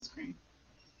screen.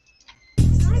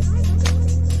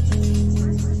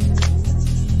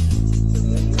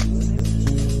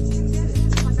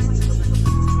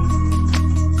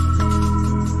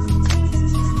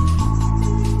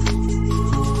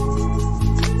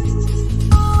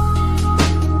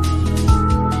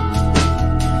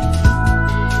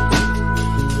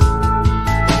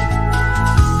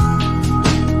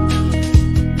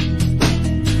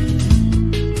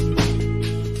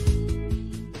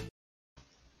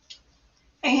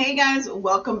 Hey guys,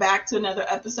 welcome back to another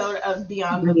episode of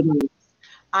Beyond the Bowie.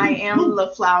 I am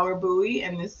LaFlower Bowie,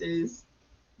 and this is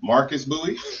Marcus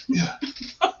Bowie. Yeah.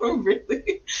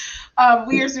 Really?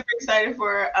 We are super excited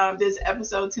for this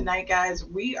episode tonight, guys.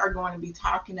 We are going to be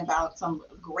talking about some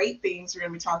great things. We're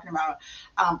going to be talking about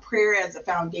prayer as a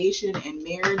foundation in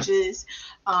marriages.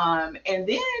 And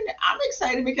then I'm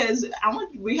excited because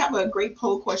we have a great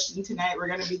poll question tonight. We're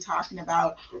going to be talking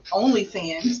about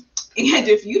OnlyFans. And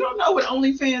if you don't know what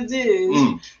OnlyFans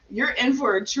is, you're in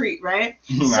for a treat, right?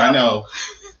 I know.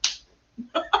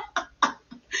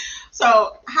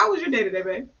 So, how was your day today,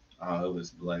 babe? It was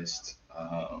blessed.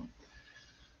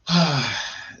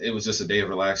 It was just a day of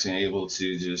relaxing, able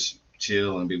to just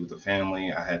chill and be with the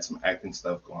family. I had some acting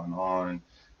stuff going on.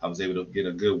 I was able to get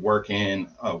a good workout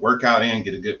in,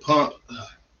 get a good pump.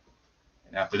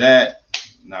 And after that,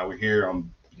 now we're here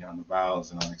on Beyond the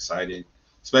Vowz, and I'm excited.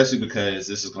 Especially because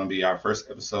this is going to be our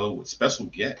first episode with special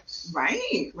guests.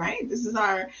 Right.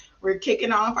 We're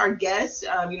kicking off our guests.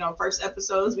 First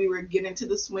episodes, we were getting to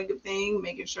the swing of things,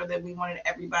 making sure that we wanted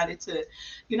everybody to,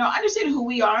 understand who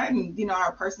we are and,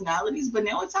 our personalities. But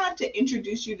now it's time to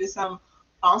introduce you to some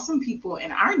awesome people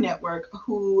in our network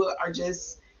who are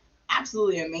just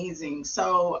absolutely amazing.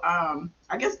 So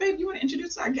I guess, babe, you want to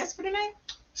introduce our guests for tonight?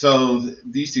 So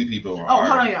these two people are... Oh,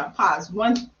 hold on, y'all. Pause.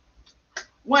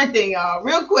 One thing, y'all,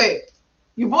 real quick.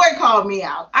 Your boy called me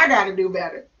out. I got to do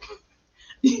better.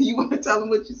 You want to tell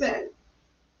him what you said?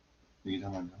 You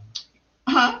talking about?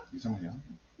 Huh? You talking about?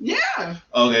 Yeah.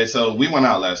 Okay, so we went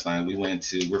out last night. We're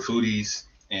foodies,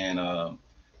 and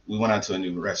we went out to a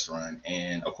new restaurant.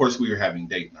 And of course, we were having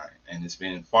date night, and it's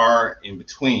been far in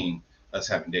between us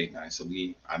having date night. So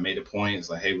I made a point. It's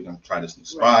like, hey, we're gonna try this new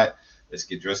spot. Right. Let's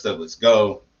get dressed up. Let's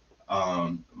go.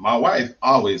 My wife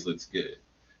always looks good.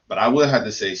 But I will have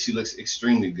to say she looks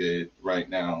extremely good right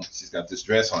now. She's got this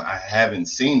dress on I haven't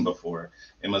seen before.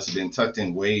 It must have been tucked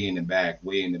in way in the back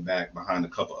behind a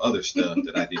couple other stuff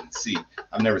that I didn't see.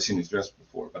 I've never seen this dress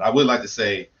before. But I would like to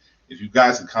say, if you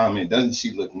guys could comment, doesn't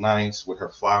she look nice with her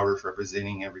flowers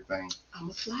representing everything? I'm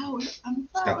a flower. She's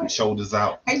got them shoulders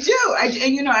out. I do.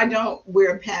 I don't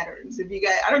wear patterns.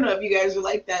 I don't know if you guys are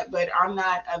like that, but I'm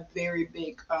not a very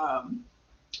big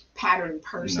pattern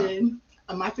person. No.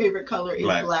 My favorite color is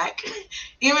black.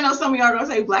 Even though some of y'all are gonna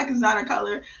say black is not a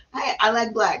color, I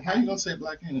like black. How you gonna say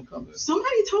black ain't a color?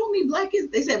 Somebody told me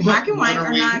they said black and white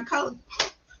are not color.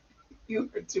 You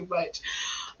heard too much.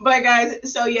 But guys,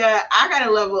 so yeah, I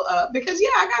gotta level up because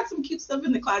I got some cute stuff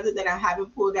in the closet that I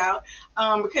haven't pulled out.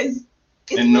 Because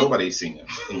nobody's seen them,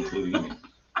 including me,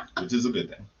 which is a good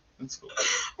thing. That's cool.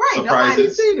 Right,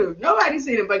 nobody's seen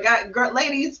it. But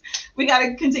ladies, we got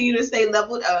to continue to stay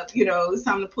leveled up. It's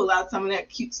time to pull out some of that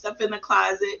cute stuff in the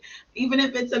closet, even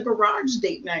if it's a garage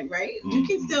date night, right? Mm-hmm. You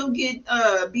can still get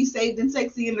be saved and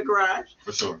sexy in the garage.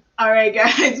 For sure. All right,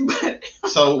 guys.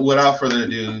 So without further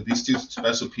ado, these two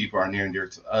special people are near and dear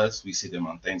to us. We see them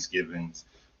on Thanksgivings,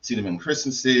 see them in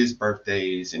Christmases,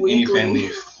 birthdays, and any family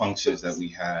functions that we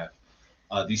have.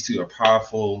 These two are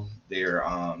powerful. They're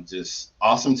just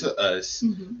awesome to us.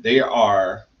 Mm-hmm. They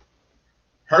are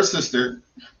her sister,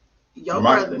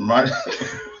 brother. My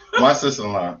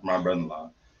sister-in-law, my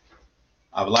brother-in-law.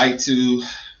 I would like to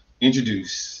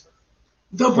introduce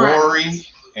Corey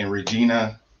and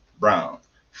Regina Brown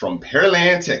from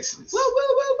Pearland, Texas. Woo, woo,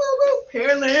 woo, woo, woo.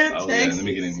 Pearland, Texas. Yeah, let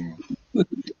me get in here.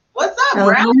 What's up,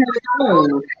 Brown?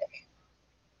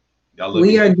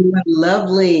 We are doing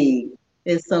lovely.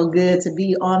 It's so good to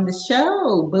be on the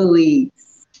show, Bowie.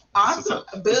 Awesome,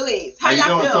 Bowie. How you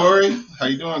doing, Corey? How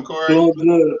you doing, Corey? Doing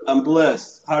good. I'm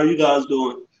blessed. How are you guys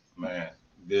doing? Man,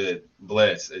 good.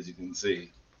 Blessed, as you can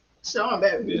see. Showing,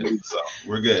 baby. Yeah, so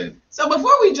we're good. So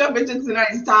before we jump into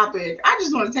tonight's topic, I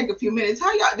just want to take a few minutes.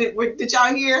 How y'all did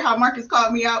y'all hear how Marcus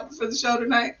called me out for the show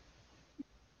tonight?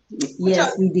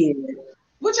 Yes, we did.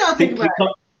 What y'all think about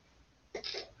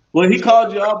it? Well, he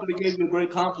called you out, but he gave you a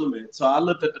great compliment. So I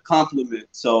looked at the compliment.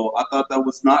 So I thought that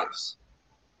was nice.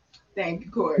 Thank you,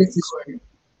 Corey.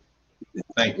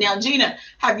 Thank you. Now, Gina,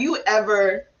 have you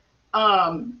ever,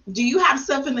 do you have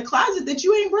stuff in the closet that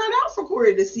you ain't brought out for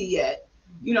Corey to see yet?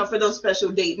 For those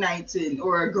special date nights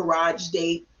or a garage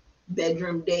date.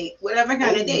 bedroom date, whatever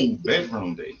kind of date.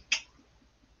 Bedroom date.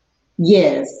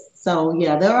 Yes. So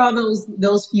yeah, there are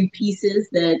those few pieces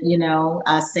that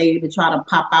I say to try to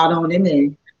pop out on him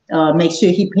and make sure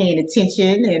he paying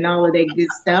attention and all of that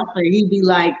good stuff. And he'd be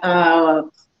like,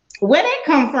 "Where that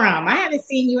come from? I haven't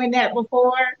seen you in that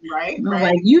before." Right, And I'm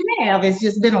right. like, "You have. It's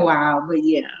just been a while." But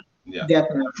yeah, Yeah.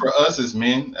 definitely. For us as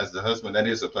men, as the husband, that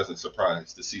is a pleasant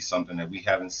surprise to see something that we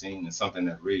haven't seen and something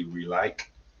that really we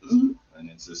like. Mhm. And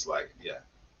it's just like, yeah,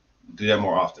 do that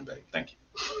more often, babe. Thank you.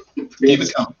 Yeah. Keep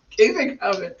it coming. Keep it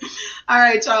coming. All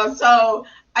right, y'all. So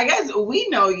I guess we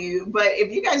know you, but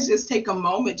if you guys just take a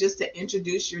moment just to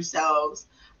introduce yourselves,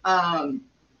 um,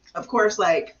 of course,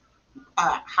 like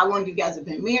how long you guys have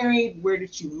been married, where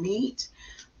did you meet?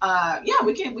 Yeah,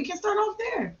 we can start off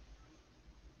there.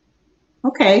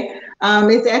 Okay.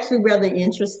 It's actually rather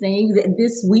interesting.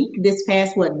 This week, this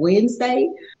past Wednesday,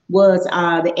 was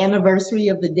the anniversary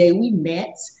of the day we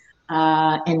met.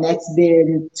 And that's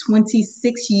been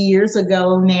 26 years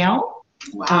ago now.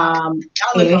 Wow, Um,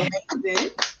 y'all look and amazing.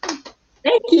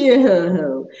 thank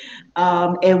you.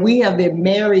 And we have been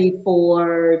married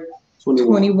for 21.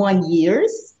 21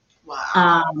 years.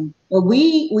 Wow. But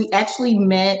we actually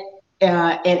met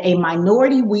at a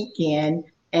minority weekend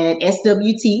at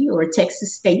SWT, or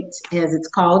Texas State as it's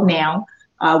called now.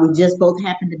 We just both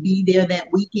happened to be there that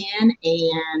weekend,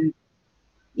 and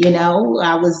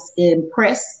I was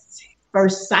impressed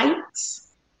first sight.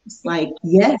 It's like,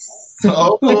 yes.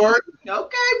 Oh, Lord.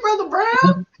 Okay, Brother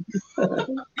Brown.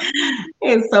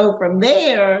 And so from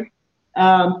there,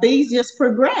 things just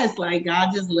progressed. Like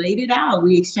God just laid it out.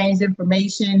 We exchanged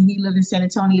information. He lived in San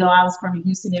Antonio. I was from the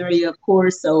Houston area, of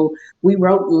course. So we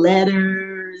wrote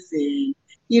letters and,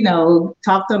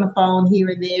 talked on the phone here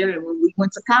and there. And when we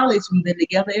went to college, we've been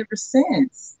together ever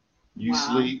since. You Wow.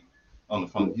 sleep on the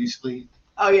phone. You sleep.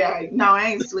 Oh yeah, no, I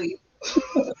ain't sleep.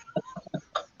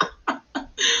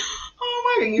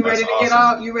 Oh my God, you That's ready to get awesome.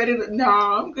 off? You ready to? No,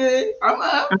 I'm good. I'm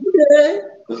up. I'm good.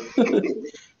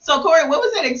 So Corey, what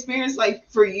was that experience like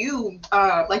for you?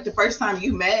 Like the first time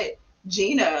you met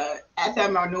Gina at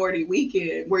that minority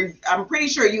weekend, where I'm pretty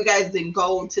sure you guys didn't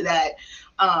go to that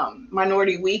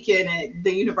minority weekend at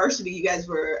the university you guys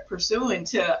were pursuing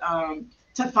to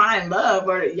find love,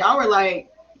 or y'all were like,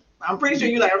 I'm pretty sure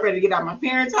you're like, I'm ready to get out of my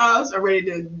parents' house. I'm ready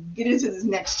to get into this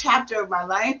next chapter of my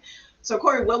life. So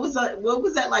Corey, what was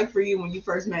that like for you when you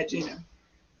first met Gina?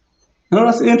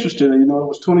 That's interesting. It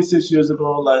was 26 years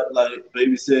ago, like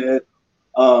Baby said.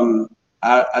 Um,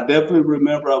 I definitely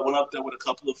remember I went up there with a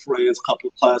couple of friends, a couple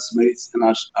of classmates, and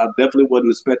I definitely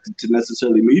wasn't expecting to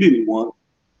necessarily meet anyone.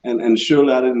 And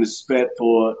surely I didn't expect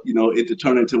for, it to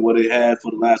turn into what it had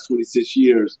for the last 26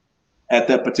 years at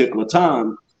that particular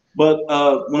time. But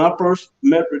when I first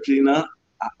met Regina,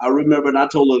 I remember, and I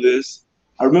told her this,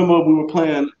 I remember we were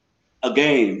playing a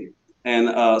game. And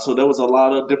so there was a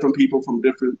lot of different people from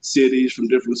different cities, from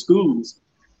different schools.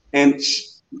 And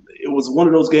it was one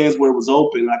of those games where it was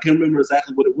open. I can't remember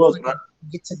exactly what it was, but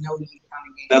Get to know you kind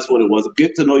of game. that's what it was, a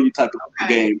get to know you type of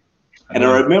Okay. game. I And I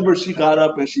know. remember she got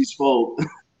up and she spoke.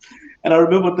 And I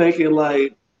remember thinking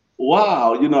like,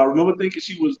 wow, I remember thinking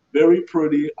she was very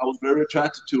pretty. I was very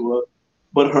attracted to her,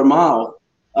 but her mouth,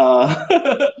 uh,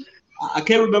 I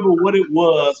can't remember what it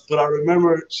was, but I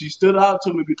remember she stood out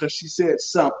to me because she said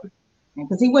something.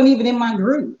 Because he wasn't even in my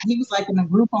group. He was like in a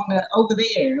group on the over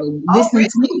there Oh, listening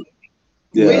to me. really?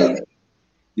 Yeah, Really?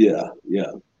 yeah,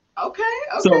 yeah. Okay,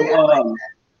 okay. So,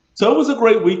 so it was a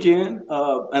great weekend.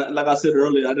 And like I said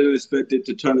earlier, I didn't expect it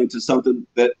to turn into something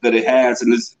that it has,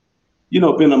 and it's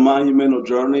been a monumental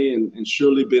journey, and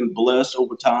surely been blessed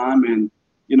over time. And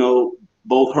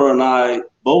both her and I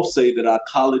both say that our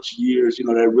college years,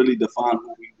 that really defined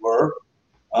who we were.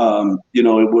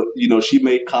 She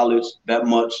made college that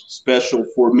much special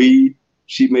for me.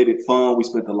 She made it fun. We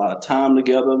spent a lot of time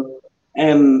together,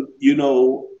 and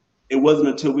it wasn't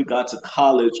until we got to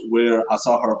college where I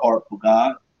saw her heart for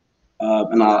God,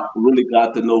 and I really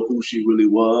got to know who she really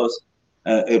was,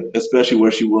 especially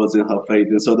where she was in her faith.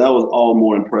 And so that was all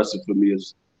more impressive for me,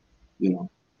 as you know.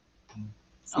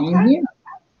 Same Okay. here.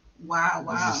 Wow,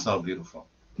 This is wow. so beautiful.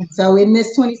 So in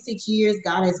this 26 years,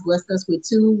 God has blessed us with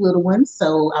two little ones.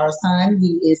 So our son,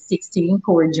 he is 16,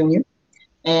 Corey Jr.,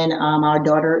 and our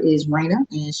daughter is Raina,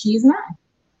 and she is 9.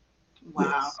 Wow.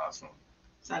 Yes. Awesome.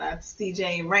 Shout out to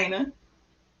CJ and Raina.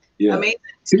 Yeah. Amazing.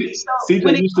 So when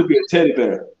CJ it used to be a teddy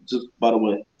bear, just by the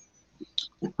way.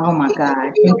 Oh my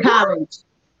God. In college,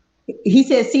 he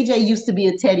said CJ used to be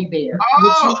a teddy bear,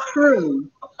 which is oh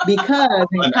true because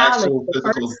in An college, actual the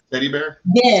physical first, teddy bear?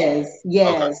 yes, Okay.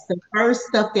 yes, the first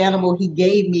stuffed animal he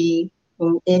gave me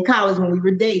in college when we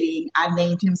were dating, I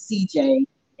named him CJ.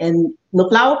 And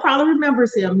LaFlower probably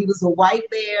remembers him. He was a white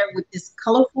bear with this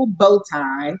colorful bow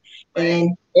tie. Right.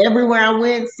 And everywhere I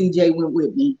went, CJ went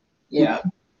with me. Yeah.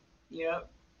 Yep.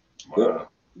 Yep. Wow.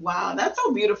 Wow, that's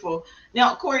so beautiful.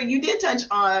 Now, Corey, you did touch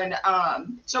on,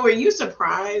 so were you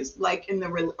surprised, like in the,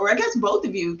 or I guess both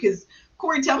of you, because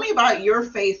Corey, tell me about your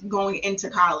faith going into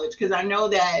college, because I know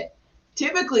that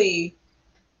typically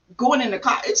going into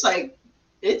college, it's like,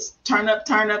 it's turn up,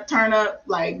 turn up, turn up,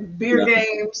 like beer Yeah.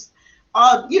 games,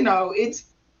 all, it's,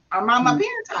 I'm at my Mhm.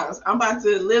 parents' house. I'm about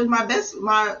to live my best,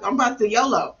 I'm about to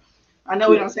YOLO. I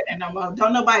know we don't say that no more.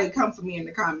 Don't nobody come for me in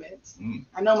the comments. Mm.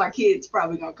 I know my kids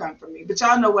probably gonna come for me, but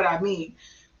y'all know what I mean.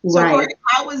 So Right.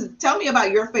 Corey, tell me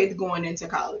about your faith going into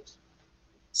college.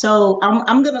 So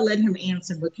I'm gonna let him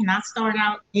answer, but can I start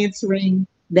out answering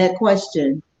that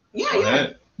question? Yeah, Go yeah.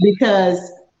 ahead.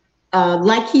 Because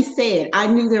like he said, I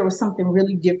knew there was something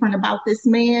really different about this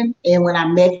man. And when I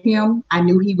met him, I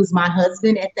knew he was my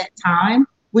husband at that time,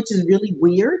 which is really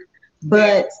weird.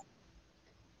 But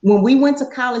when we went to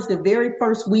college the very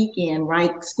first weekend,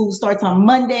 right? School starts on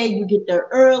Monday, you get there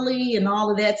early and all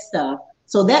of that stuff.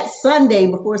 So that Sunday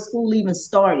before school even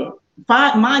started,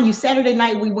 mind you, Saturday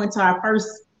night we went to our first,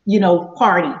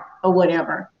 party or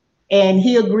whatever. And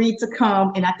he agreed to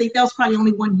come. And I think that was probably the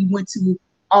only one he went to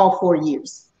all 4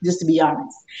 years, just to be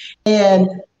honest. And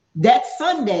that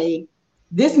Sunday,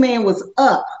 this man was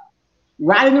up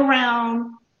riding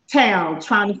around town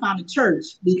trying to find a church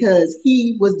because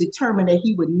he was determined that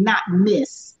he would not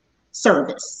miss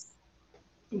service.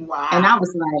 And I Wow.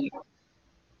 was like,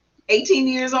 18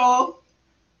 years old,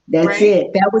 that's right?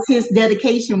 it. That was his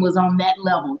dedication was on that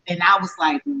level. And I was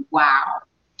like, wow.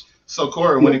 So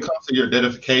Corey, when it comes to your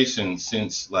dedication,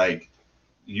 since like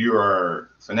you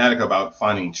are fanatic about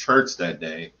finding church that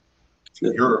day,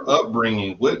 your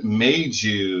upbringing, what made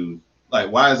you like?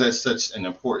 Why is that such an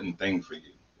important thing for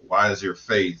you? Why is your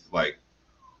faith like?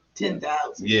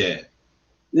 10,000. Yeah.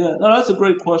 Yeah, no, that's a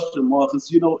great question, Marcus.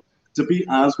 To be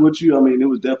honest with you, I mean, it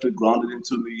was definitely grounded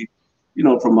into me,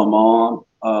 from my mom,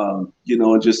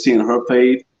 and just seeing her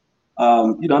faith.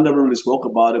 I never really spoke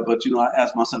about it, but, I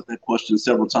asked myself that question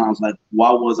several times, like,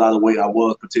 why was I the way I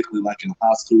was, particularly like in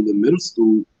high school and middle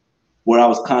school, where I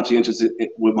was conscientious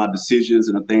with my decisions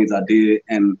and the things I did,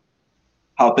 and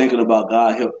how thinking about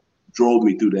God helped drove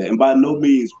me through that. And by no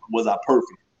means was I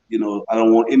perfect. I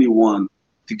don't want anyone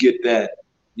to get that,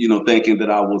 thinking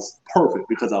that I was perfect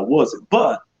because I wasn't.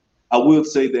 But I will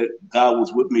say that God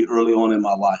was with me early on in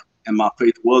my life, and my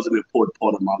faith was an important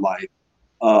part of my life,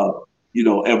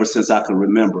 ever since I can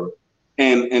remember.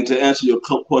 And to answer your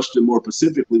question more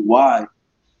specifically, why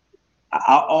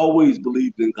I always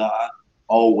believed in God,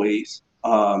 always.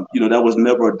 That was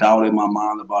never a doubt in my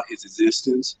mind about His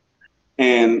existence.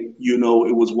 And,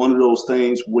 it was one of those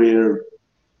things where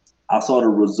I saw the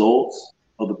results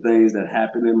of the things that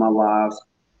happened in my lives,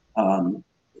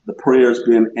 the prayers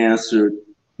being answered,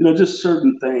 just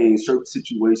certain things, certain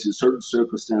situations, certain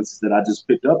circumstances that I just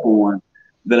picked up on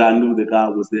that I knew that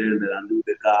God was there, that I knew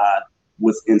that God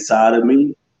was inside of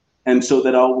me. And so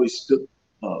that always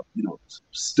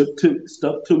stuck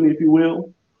to me, if you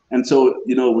will. And so,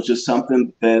 it was just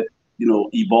something that,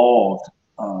 evolved,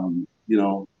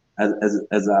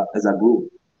 as I grew.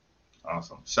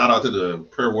 Awesome. Shout out to the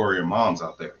prayer warrior moms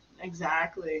out there.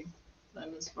 Exactly.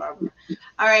 Miss Barbara.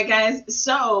 All right, guys.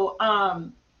 So,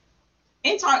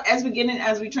 in talk as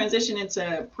we transition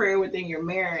into prayer within your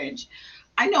marriage,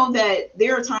 I know that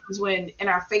there are times when in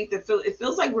our faith it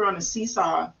feels like we're on a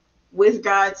seesaw with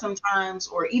God sometimes,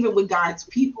 or even with God's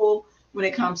people when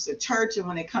it comes to church and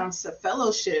when it comes to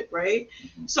fellowship, right?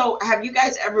 So have you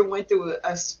guys ever went through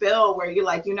a spell where you're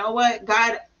like, you know what,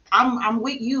 God, I'm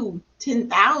with you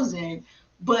 10,000,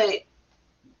 but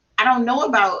I don't know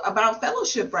about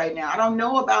fellowship right now. I don't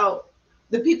know about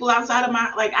the people outside of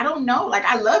my, like, I don't know. Like,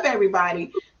 I love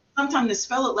everybody. Sometimes this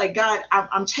fellow, like, God,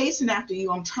 I'm chasing after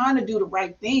you. I'm trying to do the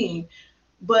right thing,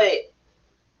 but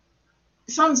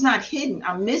something's not hidden.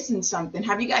 I'm missing something.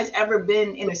 Have you guys ever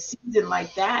been in a season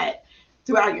like that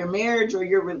throughout your marriage or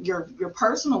your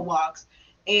personal walks?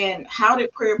 And how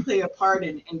did prayer play a part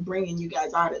in bringing you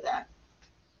guys out of that?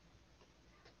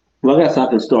 Well, I guess I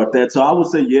can start that. So I would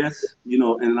say yes,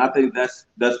 and I think that's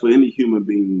for any human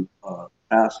being,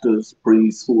 pastors,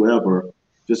 priests, whoever,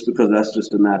 just because that's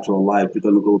just a natural life. You're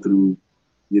going to go through,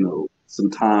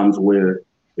 some times where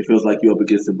it feels like you're up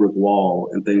against a brick wall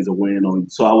and things are weighing on you.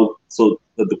 So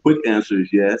the quick answer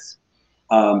is yes.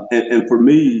 And for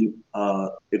me,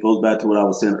 it goes back to what I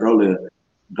was saying earlier.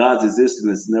 God's existence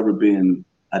has never been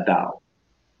a doubt.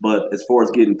 But as far as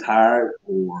getting tired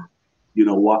or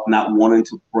not wanting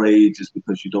to pray just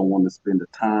because you don't want to spend the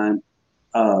time,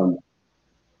 um,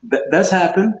 that's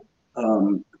happened.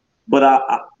 Um, but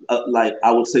like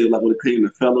I would say, like when it came to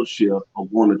fellowship or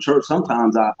going to church,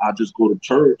 sometimes I just go to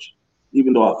church,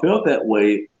 even though I felt that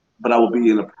way. But I would be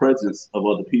in the presence of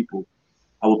other people.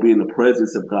 I would be in the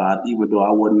presence of God, even though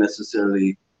I wasn't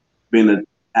necessarily being an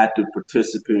active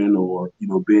participant or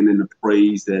being in the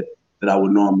praise that I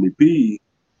would normally be,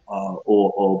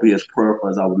 or be as prayerful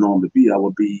as I would normally be. I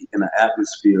would be in an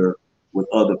atmosphere with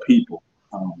other people,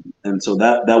 and so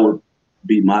that would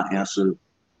be my answer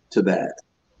to that.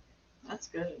 That's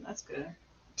good. That's good.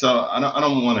 So I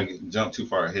don't want to jump too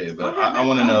far ahead, Go but ahead, I man.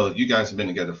 want Go to ahead. know you guys have been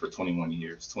together for 21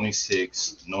 years,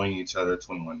 26 knowing each other,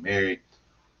 21 married.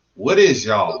 What is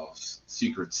y'all's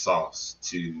secret sauce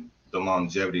to the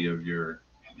longevity of your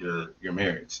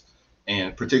marriage,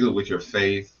 and particularly with your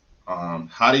faith?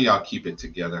 How do y'all keep it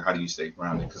together? How do you stay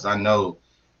grounded? Because I know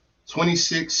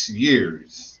 26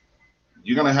 years,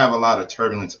 you're gonna have a lot of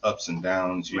turbulence, ups and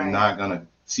downs. You're Right. not gonna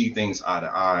see things eye to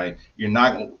eye. You're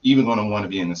not even gonna want to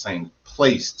be in the same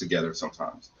place together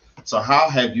sometimes. So how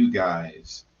have you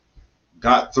guys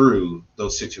got through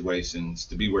those situations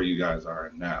to be where you guys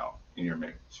are now in your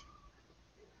marriage?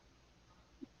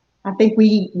 I think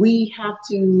we have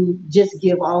to just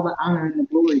give all the honor and the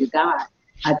glory to God.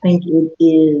 I think it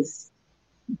is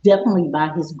definitely by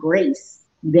His grace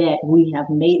that we have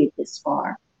made it this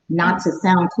far. Not Mm, to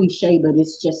sound cliche, but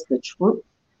it's just the truth.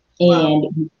 Well,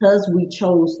 And because we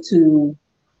chose to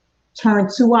turn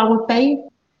to our faith,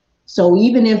 so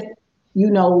even if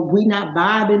we not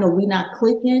vibing or we not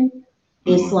clicking,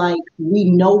 it's mm, like we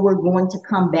know we're going to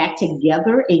come back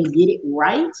together and get it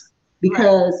right right.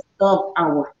 because of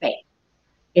our faith,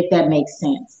 if that makes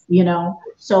sense.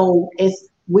 So it's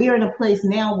we're in a place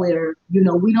now where we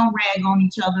don't rag on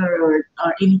each other or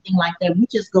anything like that. We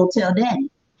just go tell daddy.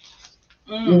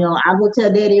 Mm. I go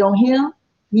tell daddy on him,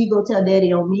 he go tell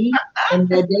daddy on me, and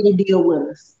let daddy deal with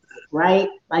us, right?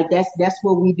 Like that's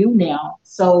what we do now.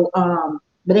 So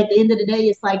but at the end of the day,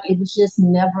 it's like it was just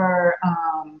never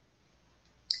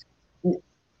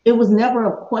it was never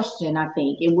a question. I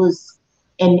think it was,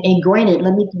 and granted,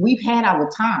 we've had our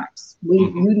times.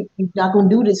 mm, You're not gonna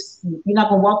do this. You're not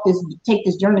gonna take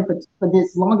this journey for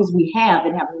this long as we have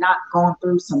and have not gone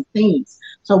through some things.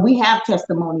 So we have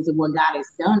testimonies of what God has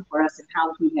done for us and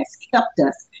how He has kept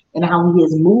us and how He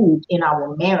has moved in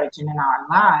our marriage and in our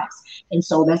lives. And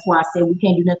so that's why I said we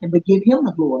can't do nothing but give Him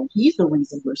the glory. He's the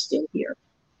reason we're still here.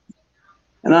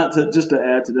 And just to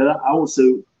add to that, I would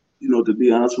say, to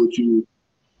be honest with you,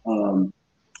 um,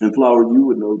 and Flower, you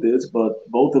would know this, but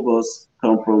both of us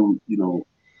come from,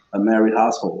 a married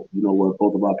household, where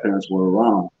both of our parents were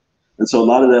around. And so a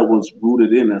lot of that was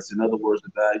rooted in us. In other words, the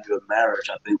value of marriage,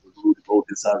 I think, was rooted both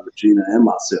inside Regina and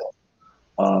myself.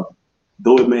 Uh,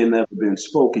 though it may have never been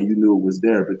spoken, you knew it was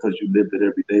there because you lived it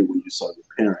every day when you saw your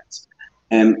parents.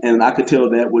 And I could tell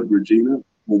that with Regina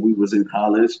when we was in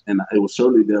college, and it was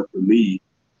certainly there for me.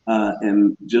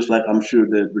 And just like I'm sure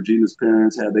that Regina's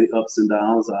parents had their ups and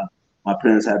downs, my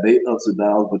parents had their ups and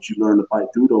downs, but you learn to fight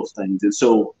through those things. And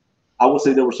so I would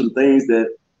say there were some things that,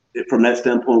 from that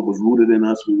standpoint, was rooted in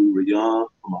us when we were young,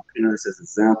 from our parents as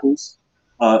examples,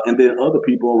 and then other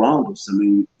people around us. I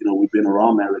mean, we've been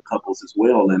around married couples as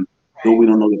well, and though Right. we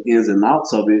don't know the ins and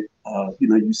outs of it,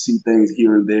 you see things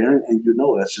here and there, and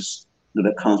that's just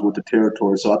that comes with the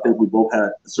territory. So I think we both had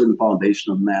a certain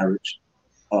foundation of marriage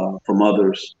from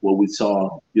others, what we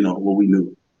saw, what we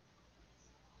knew.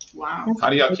 Wow. That's how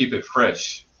do y'all good. keep it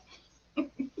fresh?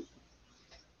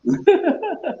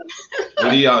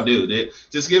 What do y'all do?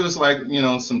 Just give us like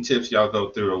some tips y'all go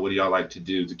through, or what do y'all like to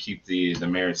do to keep the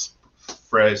marriage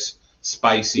fresh,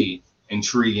 spicy,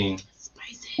 intriguing?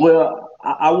 Spicy. Well,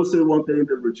 I would say one thing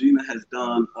that Regina has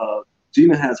done.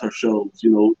 Gina has her shows.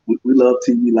 We love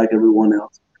TV like everyone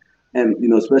else, and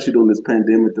especially during this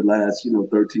pandemic, the last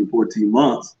 13, 14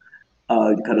 months,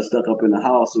 you kind of stuck up in the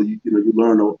house, so you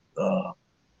learn to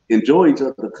enjoy each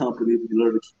other's company. You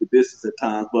learn to keep the distance at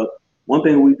times, but one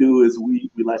thing we do is we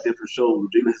like different shows.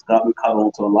 Regina has got me caught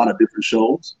on to a lot of different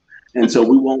shows. And so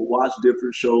we won't watch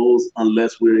different shows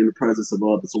unless we're in the presence of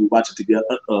others. So we watch it together.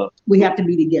 We have to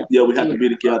be together. Yeah, we have Yeah. to be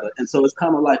together. And so it's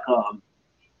kind of like,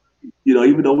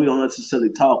 even though we don't necessarily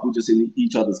talk, we just in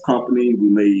each other's company. We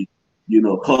may,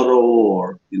 cuddle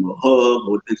or, hug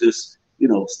or and just,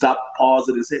 stop, pause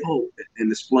it and say, oh,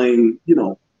 and explain,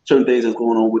 certain things that's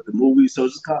going on with the movie. So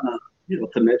it's just kind of,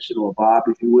 connection or vibe,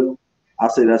 if you will. I'll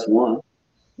say that's one.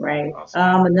 Right.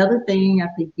 Awesome. Another thing I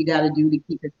think you got to do to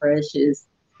keep it fresh is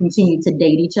continue to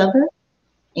date each other.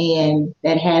 And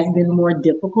that has been more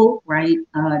difficult, right?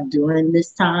 During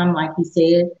this time, like you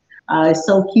said. It's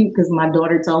so cute because my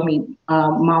daughter told me,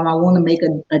 Mom, I want to make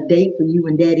a date for you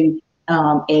and Daddy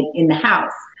in the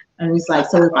house. And it's like,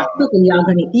 so if I cook it, y'all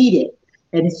gonna eat it.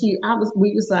 And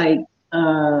we was like,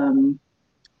 um,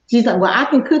 she's like, well, I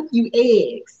can cook you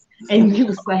eggs. And he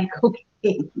was like,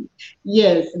 okay,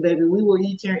 yes, baby, we will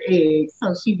eat your eggs.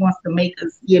 So she wants to make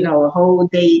us, a whole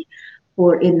day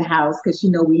for in the house because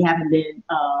we haven't been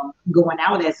going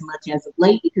out as much as of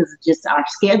late because of just our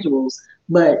schedules.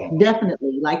 But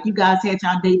definitely, like you guys had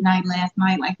y'all date night last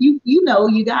night, like you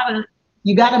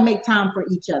gotta make time for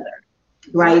each other,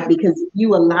 right? Because if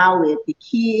you allow it, the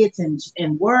kids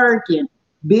and work and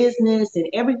business and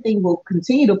everything will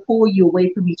continue to pull you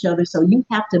away from each other. So you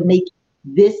have to make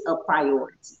this a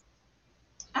priority.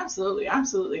 Absolutely,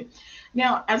 absolutely.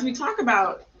 Now, as we talk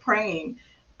about praying,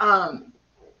 um,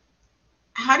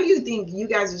 how do you think you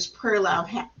guys' prayer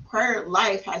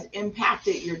life has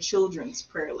impacted your children's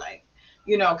prayer life?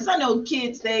 Because I know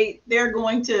kids, they're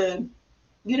going to,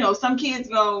 some kids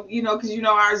go, because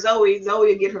our Zoe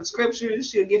will get her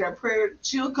scriptures, she'll get her prayer,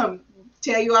 she'll come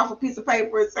tell you off a piece of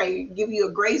paper, say, give you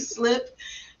a grace slip,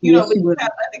 Yes, but she you would.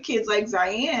 have other kids like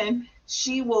Zion,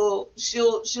 she'll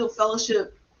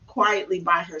fellowship quietly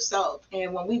by herself.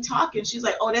 And when we talk and she's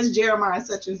like, oh, that's Jeremiah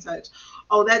such and such.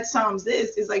 Oh, that Psalms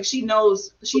this. It's like she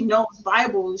knows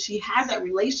Bible, she has that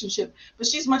relationship, but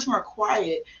she's much more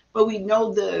quiet. But we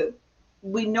know that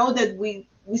we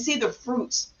see the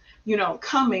fruits,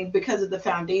 coming because of the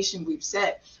foundation we've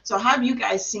set. So how have you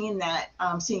guys seen that,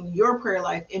 seeing your prayer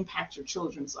life impact your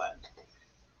children's life?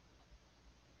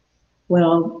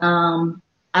 Well,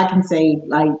 I can say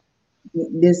like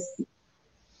this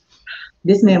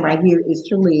this man right here is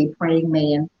truly a praying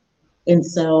man. And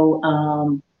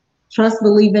so, trust,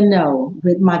 believe, and know.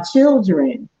 With my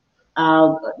children,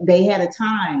 they had a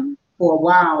time for a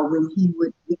while when he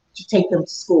would take them to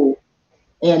school.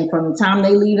 And from the time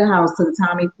they leave the house to the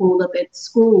time they pull up at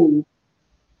school,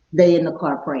 they in the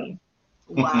car praying.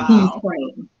 He's Wow.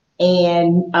 praying.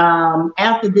 And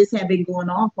after this had been going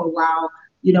on for a while,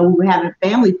 we were having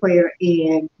family prayer,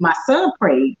 and my son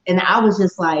prayed, and I was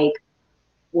just like,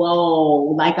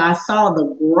 whoa! Like I saw the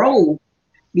growth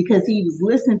because he was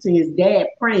listening to his dad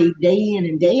pray day in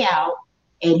and day out,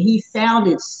 and he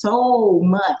sounded so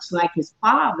much like his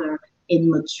father and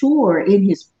mature in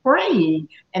his praying.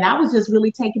 And I was just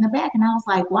really taken aback, and I was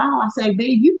like, wow. I said,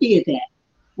 babe, you did that,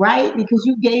 right? Because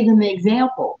you gave him the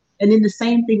example. And then the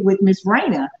same thing with Miss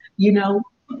Raina, you know,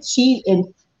 she and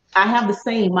I have the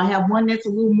same. I have one that's a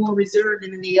little more reserved,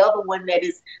 and then the other one that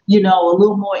is, a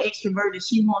little more extroverted.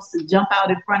 She wants to jump out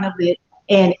in front of it,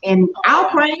 and Oh I'll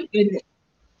yeah. pray.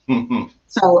 And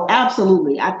so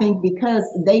absolutely, I think because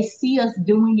they see us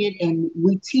doing it, and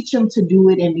we teach them to do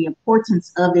it, and the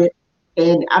importance of it.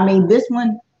 And I mean, this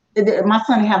one, my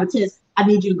son have a test. I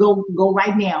need you to go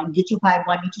right now. Get your Bible.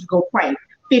 I need you to go pray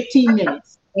 15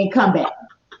 minutes and come back.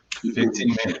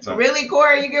 15 minutes. Huh? Really,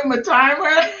 Corey? You give him a timer?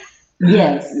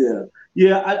 Yes. Yeah,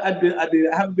 yeah, I did.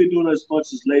 I haven't been doing it as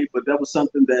much as late, but that was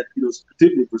something that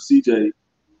particularly for CJ,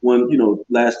 when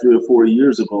last 3 or 4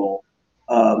 years ago,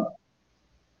 um,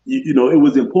 it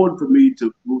was important for me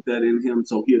to root that in him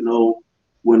so he'll know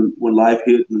when life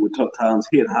hit and when tough times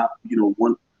hit, how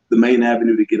one the main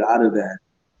avenue to get out of that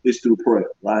is through prayer,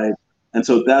 right? And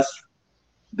so that's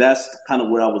kind of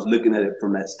where I was looking at it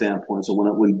from that standpoint. So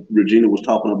when Regina was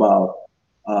talking about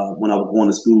when I was going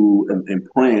to school and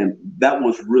praying, that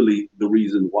was really the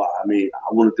reason why. I mean,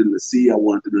 I wanted them to see, I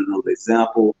wanted them to know the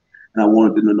example, and I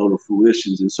wanted them to know the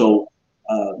fruitions. And so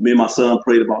me and my son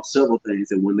prayed about several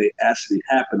things, and when they actually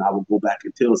happened, I would go back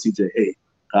and tell CJ, hey,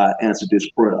 God answered this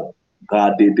prayer.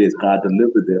 God did this. God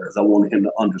delivered that, because I wanted him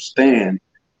to understand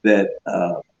that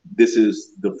this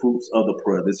is the fruits of the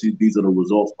prayer. These are the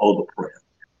results of the prayer.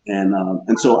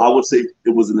 And so I would say it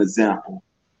was an example.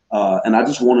 And I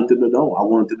just wanted them to know. I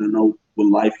wanted them to know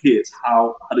when life hits,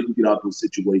 how do you get out of those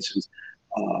situations?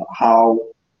 How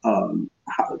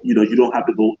you don't have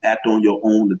to go act on your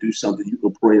own to do something. You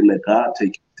can pray and let God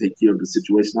take care of the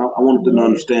situation. I wanted them to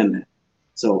understand that.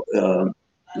 So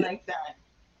I yeah. like that.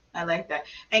 I like that.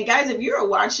 And guys, if you're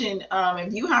watching,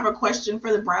 if you have a question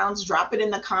for the Browns, drop it in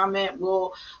the comment.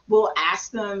 We'll ask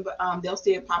them. They'll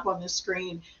see it pop on the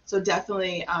screen. So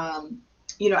definitely,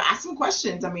 ask some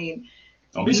questions. I mean,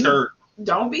 Don't be we scared.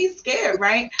 don't be scared,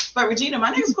 right? But Regina,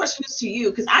 my next question is to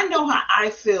you, because I know how I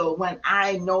feel when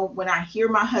I hear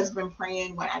my husband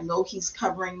praying, when I know he's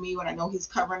covering me, when I know he's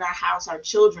covering our house, our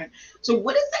children. So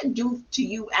what does that do to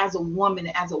you as a woman,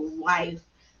 as a wife,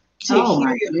 to Oh hear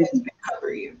my your goodness. husband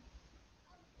cover you?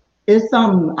 There's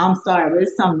some, I'm sorry, but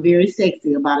there's something very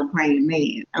sexy about a praying man.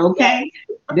 Yes. Okay.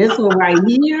 This one right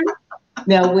here.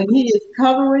 Now, when he is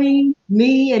covering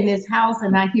me in this house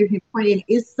and I hear him praying,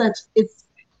 there's such a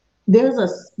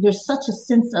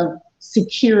sense of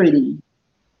security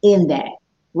in that,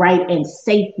 right? And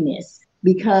safeness.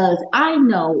 Because I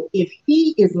know if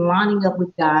he is lining up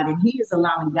with God and he is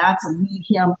allowing God to lead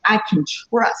him, I can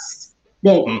trust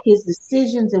that Mm, his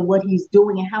decisions and what he's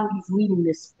doing and how he's leading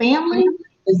this family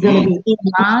is going to mm, be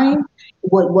in line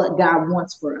with what God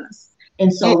wants for us. And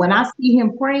mm. so when I see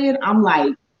him praying, I'm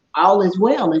like, all is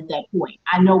well at that point.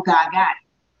 I know God got it.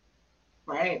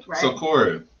 Right, So right.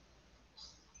 Corey,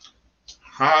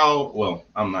 how? Well,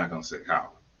 I'm not gonna say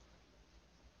how.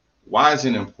 Why is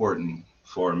it important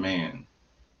for a man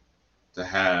to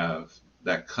have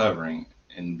that covering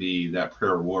and be that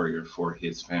prayer warrior for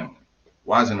his family?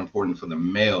 Why is it important for the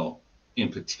male in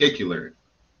particular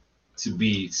to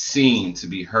be seen, to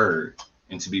be heard,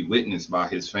 and to be witnessed by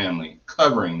his family,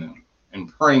 covering them and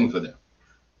praying for them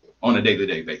on a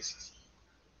day-to-day basis?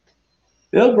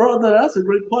 Yeah, brother, that's a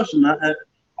great question.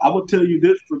 I would tell you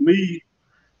this for me,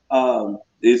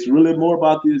 it's really more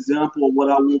about the example of what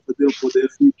I want for them for their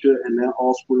future and their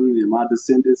offspring and my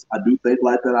descendants. I do think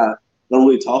like that. I don't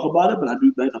really talk about it, but I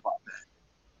do think about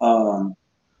that.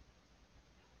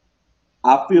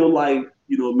 I feel like,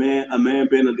 a man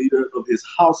being a leader of his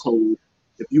household,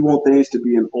 if you want things to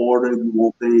be in order, you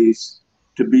want things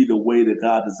to be the way that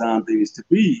God designed things to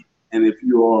be, and if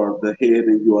you are the head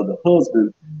and you are the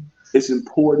husband, it's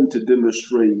important to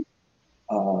demonstrate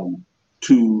um,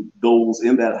 to those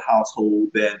in that household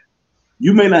that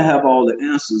you may not have all the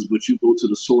answers, but you go to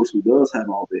the source who does have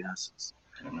all the answers.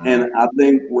 Amen. And I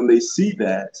think when they see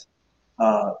that,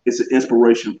 it's an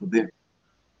inspiration for them.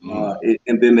 Mm,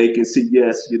 And then they can see,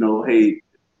 yes, hey,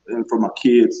 and for my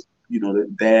kids, the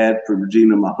dad, for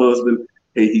Regina, my husband,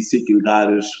 hey, he's seeking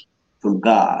guidance from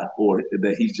God, or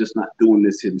that he's just not doing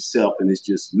this himself and it's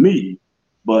just me,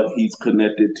 but he's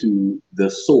connected to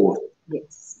the source,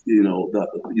 Yes.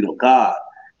 God.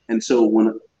 And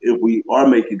so if we are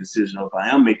making decisions, or if I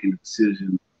am making a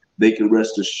decision, they can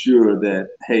rest assured that,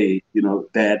 hey,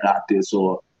 dad got this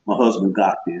or my husband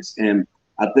got this. And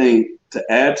I think to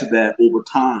add to that over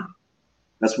time,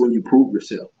 that's when you prove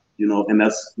yourself, and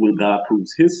that's when God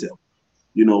proves himself,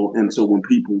 and so when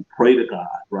people pray to God,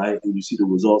 right, and you see the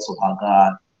results of how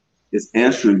God is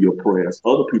answering your prayers,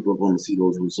 other people are going to see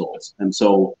those results. And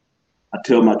so I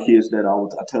tell my kids that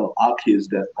I tell our kids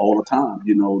that all the time,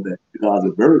 that God's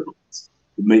a very good.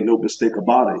 Make no mistake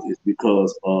about it, it's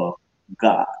because of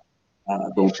God.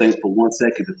 Don't think for one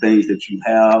second the things that you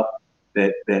have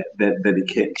that it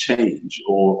can't change,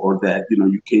 or that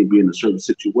you can't be in a certain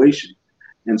situation.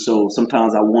 And so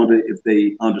sometimes I wonder if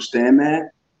they understand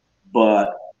that,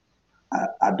 but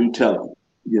I do tell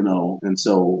them, and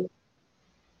so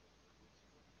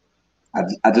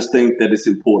I just think that it's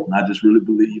important. I just really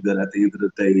believe that at the end of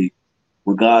the day,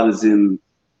 when God is in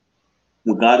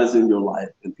when God is in your life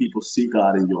and people see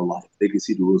God in your life, they can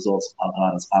see the results of how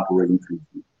God is operating through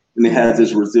you. And it has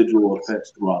its residual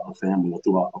effects throughout the family or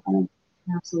throughout the home.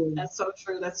 Absolutely. That's so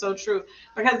true. That's so true.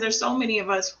 Because there's so many of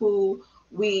us who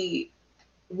we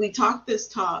we talk this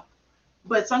talk,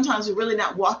 but sometimes we're really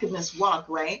not walking this walk,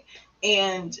 right?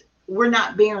 And we're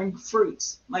not bearing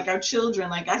fruits. Like our children,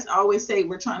 like I always say,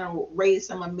 we're trying to raise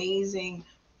some amazing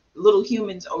little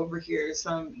humans over here,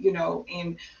 some,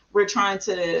 and we're trying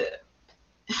to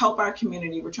help our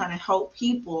community. We're trying to help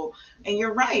people. And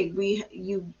you're right.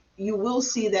 You will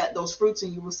see that those fruits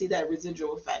and you will see that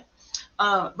residual effect.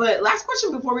 But last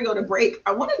question before we go to break,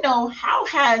 I want to know how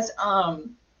has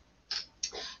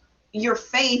your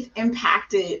faith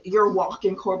impacted your walk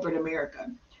in corporate America?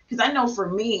 Because I know for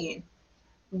me,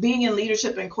 being in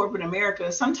leadership in corporate America,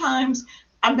 sometimes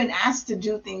I've been asked to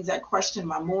do things that question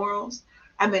my morals.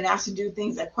 I've been asked to do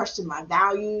things that question my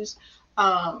values.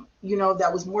 That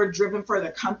was more driven for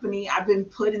the company. I've been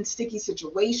put in sticky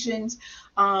situations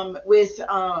with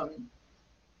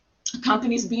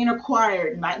companies being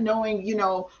acquired, not knowing,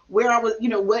 where I was,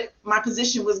 what my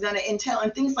position was going to entail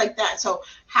and things like that. So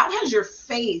how has your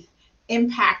faith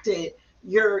impacted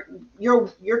your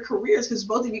careers? Because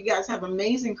both of you guys have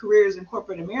amazing careers in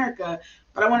corporate America,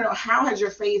 but I want to know, how has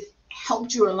your faith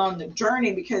helped you along the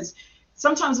journey? Because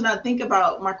sometimes when I think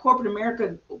about my corporate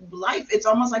America life, it's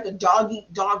almost like a dog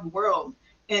eat dog world,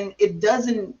 and it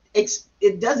doesn't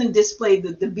display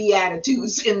the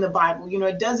beatitudes in the Bible.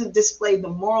 It doesn't display the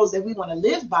morals that we want to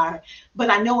live by. But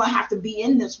I know I have to be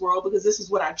in this world because this is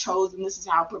what I chose and this is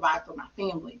how I provide for my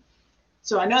family.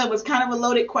 So I know it was kind of a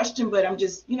loaded question, but I'm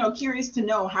just curious to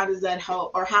know, how does that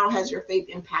help, or how has your faith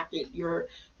impacted your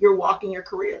walk in your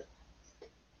career?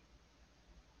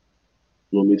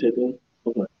 You want me to take that?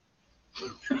 Okay.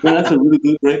 Well, that's a really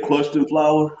good, great question,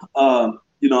 Flower. I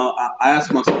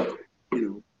ask myself,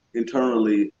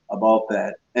 internally about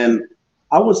that. And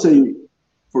I would say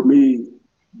for me,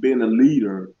 being a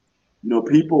leader,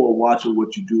 People are watching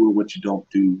what you do and what you don't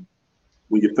do.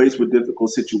 When you're faced with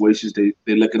difficult situations,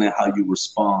 they're looking at how you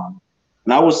respond.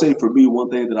 And I would say for me, one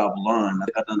thing that I've learned, I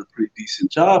think I've done a pretty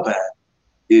decent job at,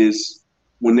 is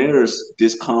when there's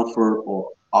discomfort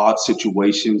or odd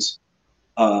situations,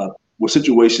 uh, or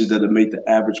situations that have made the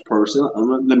average person,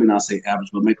 let me not say average,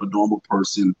 but make a normal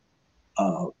person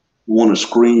uh, want to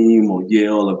scream or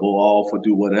yell or go off or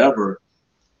do whatever,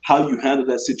 how you handle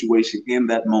that situation in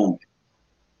that moment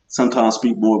sometimes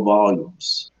speak more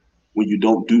volumes when you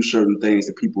don't do certain things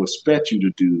that people expect you to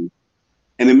do.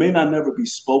 And it may not never be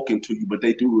spoken to you, but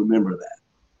they do remember that.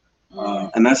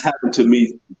 Mm. And that's happened to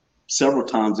me several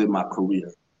times in my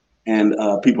career. And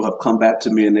people have come back to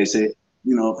me and they say,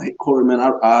 hey, Corey, man,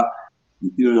 I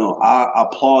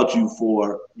applaud you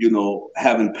for,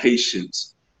 having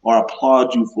patience, or I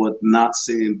applaud you for not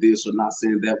saying this or not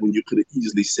saying that when you could have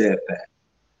easily said that.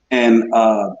 And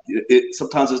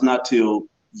sometimes it's not till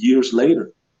years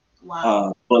later.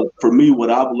 Wow. But for me,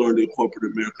 what I've learned in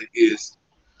corporate America is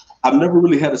I've never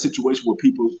really had a situation where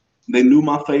people, they knew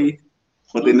my faith,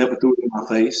 but they never threw it in my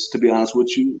face. To be honest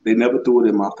with you, they never threw it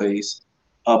in my face.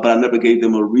 But I never gave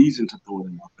them a reason to throw it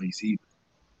in my face either.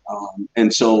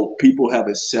 And so people have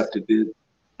accepted it.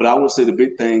 But I would say the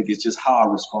big thing is just how I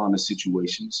respond to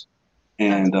situations,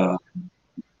 That's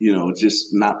and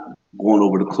just not going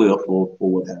over the cliff or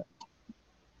what have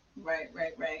you. right,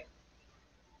 right, right.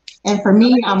 And for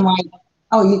me, I'm like,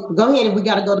 oh, you go ahead and we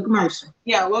got to go to commercial.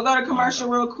 Yeah, we'll go to commercial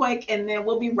real quick and then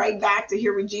we'll be right back to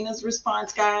hear Regina's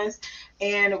response, guys.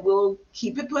 And we'll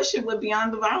keep it pushing with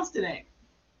Beyond the Vows today.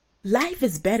 Life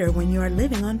is better when you are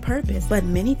living on purpose, but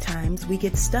many times we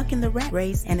get stuck in the rat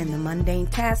race and in the mundane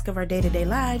task of our day-to-day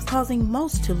lives, causing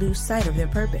most to lose sight of their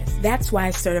purpose. That's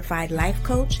why certified life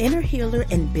coach, inner healer,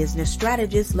 and business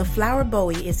strategist LaFlower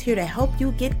Bowie is here to help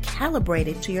you get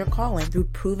calibrated to your calling through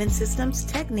proven systems,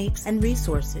 techniques, and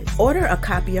resources. Order a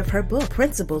copy of her book,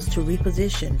 Principles to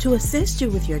Reposition, to assist you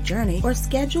with your journey, or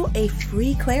schedule a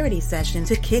free clarity session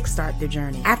to kickstart the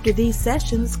journey. After these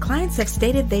sessions, clients have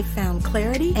stated they found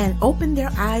clarity and opened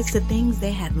their eyes to things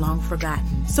they had long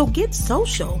forgotten. So get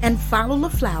social and follow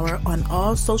LaFlower on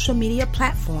all social media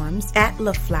platforms at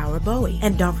LaFlower Bowie.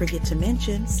 And don't forget to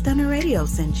mention Stunner Radio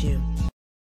sent you.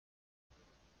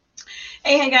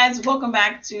 Hey guys, welcome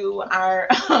back to our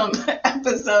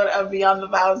episode of Beyond the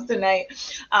Vows tonight.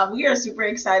 We are super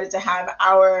excited to have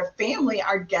our family,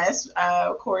 our guests,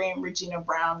 Corey and Regina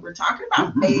Brown. We're talking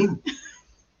about faith.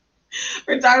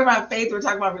 We're talking about faith. We're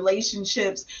talking about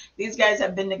relationships. These guys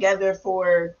have been together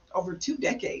for over 2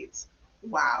 decades.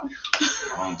 Wow.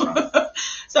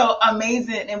 So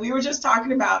amazing. And we were just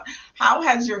talking about how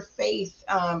has your faith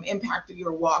impacted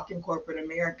your walk in corporate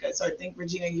America. So I think,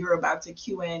 Regina, you're about to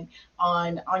cue in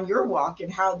on your walk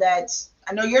and how that's,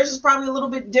 I know yours is probably a little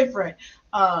bit different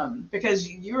because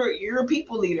you're a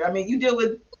people leader. I mean, you deal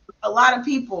with a lot of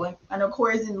people, and I know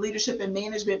Corey's in leadership and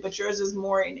management, but yours is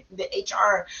more in the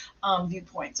HR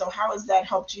viewpoint. So how has that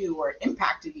helped you or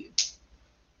impacted you?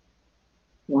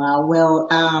 Wow. Well,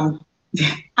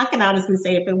 I can honestly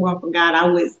say if it weren't for God,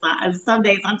 some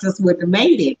days I just wouldn't have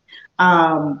made it.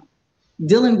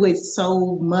 Dealing with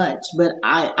so much, but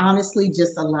I honestly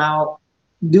just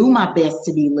do my best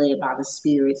to be led by the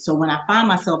Spirit. So when I find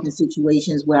myself in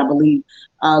situations where I believe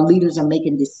leaders are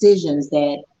making decisions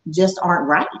that just aren't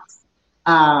right,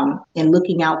 and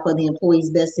looking out for the employee's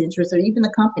best interest or even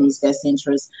the company's best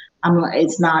interest,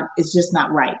 it's just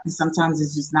not right. And sometimes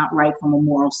it's just not right from a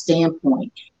moral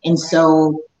standpoint. And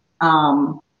so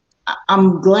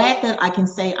I'm glad that I can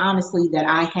say honestly that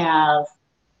I have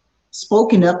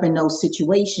spoken up in those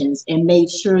situations and made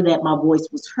sure that my voice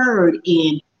was heard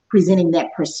in presenting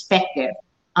that perspective,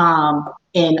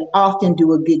 and often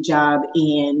do a good job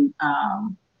in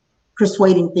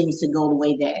persuading things to go the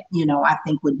way that, I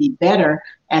think would be better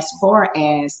as far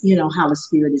as, how the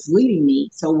Spirit is leading me.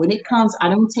 So when it comes, I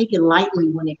don't take it lightly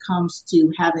when it comes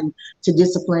to having to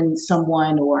discipline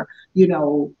someone or,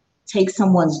 take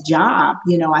someone's job.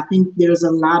 I think there's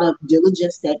a lot of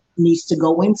diligence that needs to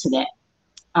go into that.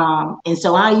 And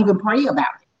so I even pray about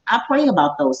it. I pray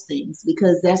about those things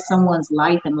because that's someone's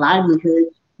life and livelihood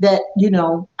that,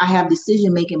 I have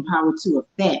decision-making power to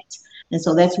affect. And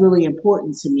so that's really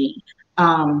important to me.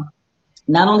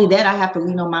 Not only that, I have to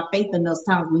lean on my faith in those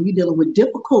times when you're dealing with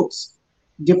difficult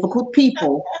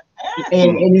people.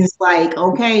 And it's like,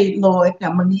 okay, Lord,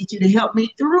 I'm going to need you to help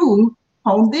me through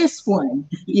on this one,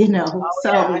 Oh,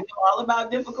 so yeah, I know all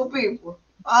about difficult people.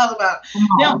 All about.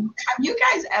 Now, have you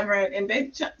guys ever, and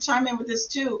babe, chime in with this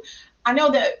too. I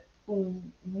know that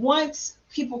once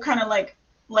people kind of like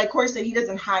Corey said, he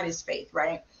doesn't hide his faith,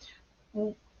 right?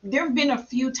 There have been a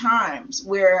few times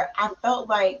where I felt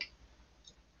like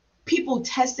people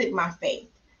tested my faith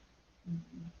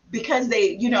because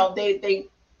they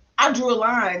I drew a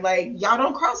line like y'all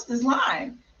don't cross this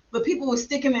line. But people were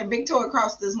sticking their big toe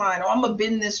across this line. Oh, I'm gonna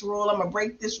bend this rule. I'm gonna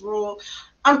break this rule.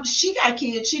 She got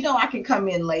kids. She know I can come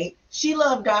in late. She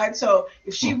loved God, so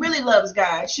if she really loves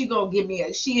God, she gonna give me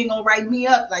a. She ain't gonna write me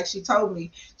up like she told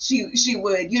me she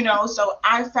would. So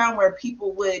I found where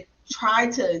people would try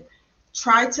to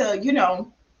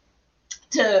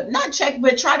to not check,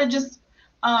 but try to just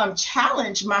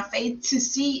challenge my faith to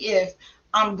see if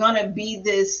I'm gonna be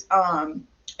this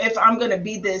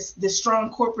this strong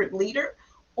corporate leader,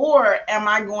 or am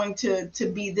I going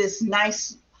to be this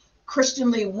nice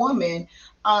Christianly woman?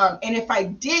 And if I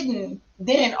didn't,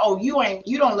 then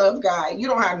you don't love God, you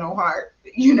don't have no heart.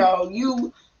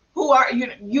 You who are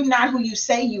you not who you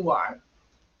say you are.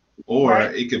 Or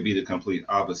Right? it could be the complete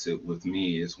opposite with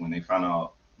me is when they found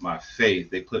out my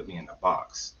faith, they put me in a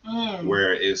box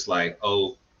where it's like,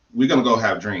 oh, we're going to go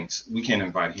have drinks. We can't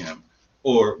invite him.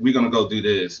 Or we're going to go do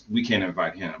this. We can't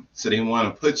invite him. So they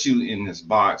want to put you in this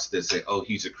box that say, oh,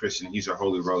 he's a Christian. He's a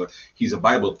holy roller. He's a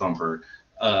Bible thumper.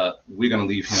 We're going to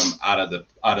leave him out of the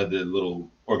little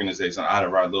organization, out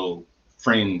of our little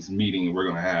friends meeting we're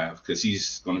going to have because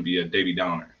he's going to be a Debbie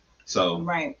Downer. So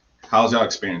Right. how's your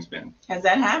experience been? Has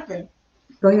that happened?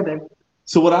 Go ahead, babe.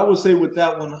 So what I would say with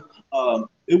that one,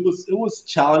 it was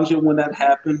challenging when that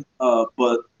happened.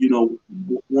 But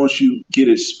once you get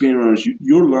experience,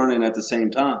 you're learning at the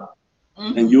same time,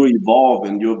 and you're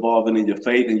evolving. You're evolving in your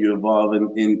faith, and you're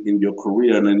evolving in your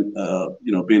career, and then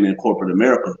being in corporate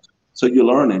America. So you're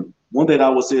learning. One thing I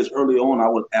would say is early on, I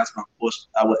would ask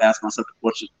myself the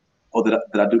question, "Oh, did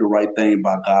I do the right thing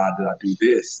by God? Did I do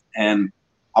this?" And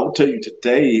I would tell you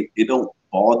today, it don't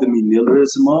bother me nearly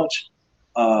as much.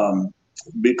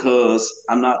 Because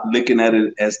I'm not looking at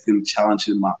it as them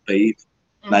challenging my faith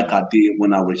like I did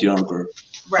when I was younger.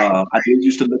 Right. I did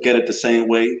used to look at it the same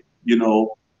way,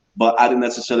 but I didn't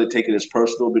necessarily take it as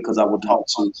personal because I would talk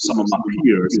to some of my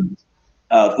peers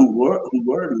who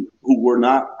were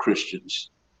not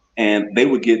Christians, and they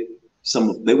would get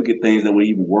things that were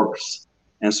even worse.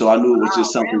 And so I knew it was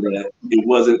just something that it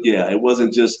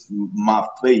wasn't just my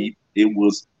faith. It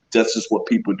was just what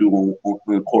people do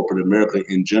in corporate America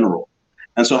in general.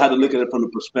 And so I had to look at it from the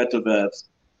perspective as,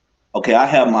 okay, I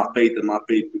have my faith, and my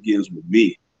faith begins with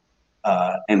me.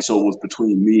 And so it was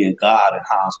between me and God and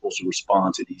how I'm supposed to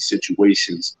respond to these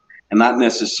situations, and not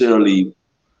necessarily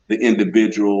the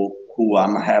individual who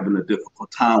I'm having a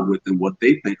difficult time with and what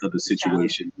they think of the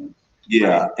situation.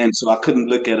 Yeah. And so I couldn't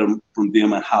look at them from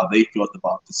them and how they felt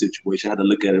about the situation. I had to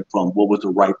look at it from what was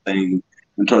the right thing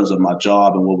in terms of my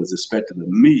job and what was expected of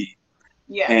me.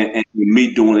 Yeah. And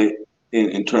me doing it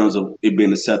in terms of it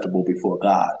being acceptable before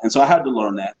God. And so I had to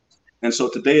learn that. And so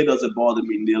today it doesn't bother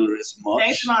me nearly as much.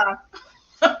 Thanks, Mom.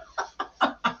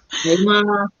 Hey,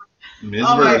 Mama. Ms.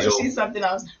 Oh my, Virgil. she's something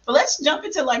else. But let's jump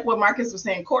into like what Marcus was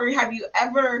saying. Corey, have you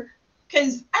ever?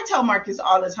 Because I tell Marcus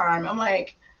all the time, I'm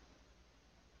like,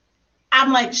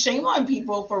 shame on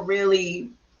people for really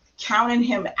counting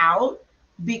him out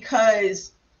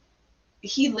because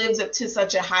he lives up to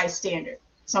such a high standard.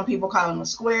 Some people call him a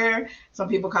square. Some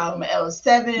people call him an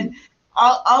L7.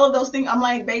 All of those things. I'm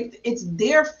like, babe, it's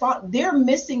their fault. They're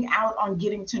missing out on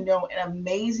getting to know an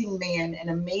amazing man, an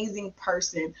amazing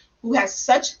person who has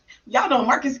such. Y'all know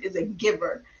Marcus is a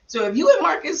giver. So if you in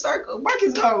Marcus' circle,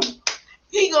 Marcus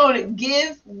he gonna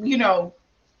give.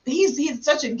 He's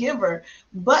such a giver.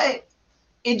 But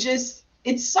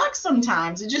it sucks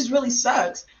sometimes. It just really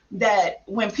sucks that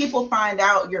when people find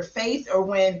out your faith, or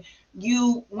when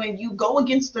you go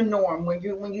against the norm, when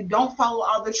you don't follow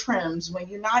all the trims, when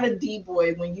you're not a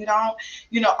D-boy, when you don't,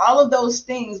 all of those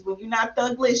things, when you're not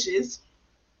thuglicious.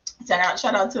 Shout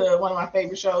out to one of my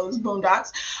favorite shows,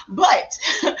 Boondocks. But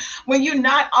when you're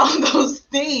not all those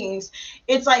things,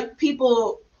 it's like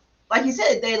people, like you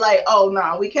said, they like, oh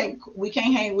no, we can't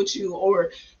hang with you,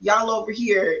 or y'all over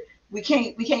here, we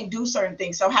can't do certain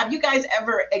things. So have you guys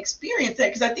ever experienced that?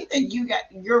 Because I think that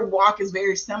your walk is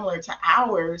very similar to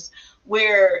ours,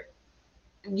 where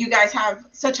you guys have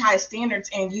such high standards,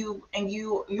 and you're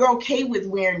okay with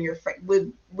wearing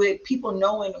with people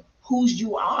knowing whose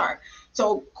you are.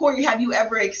 So Corey, have you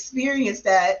ever experienced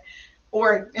that,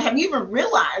 or have you even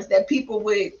realized that people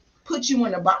would put you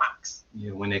in a box?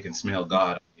 Yeah, when they can smell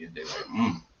God, they're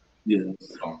like, Yeah.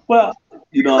 Oh. Well,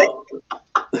 to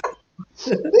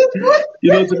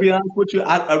be honest with you,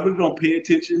 I really don't pay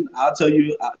attention. I'll tell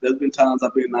you, there's been times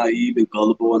I've been naive and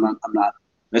gullible, and I'm not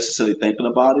necessarily thinking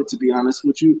about it, to be honest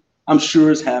with you. I'm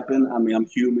sure it's happened. I mean, I'm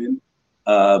human.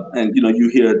 And, you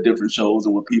hear different shows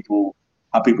and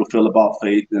how people feel about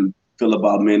faith and feel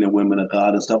about men and women of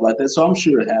God and stuff like that. So I'm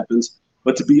sure it happens.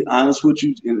 But to be honest with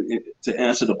you, to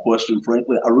answer the question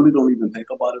frankly, I really don't even think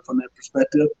about it from that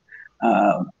perspective.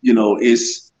 You know,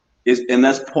 and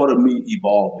that's part of me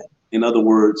evolving. In other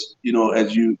words, you know,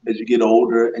 as you get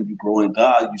older and you grow in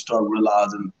God, you start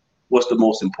realizing what's the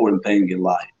most important thing in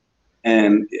life.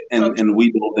 And So and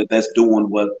we know that that's doing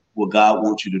what God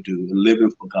wants you to do and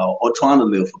living for God or trying to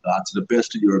live for God to the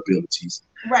best of your abilities.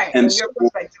 right, And in so your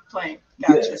perspective, plain.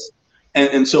 Gotcha. yes,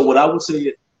 and so what I would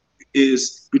say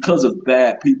is because of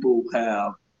that, people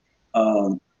have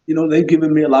you know, they've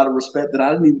given me a lot of respect that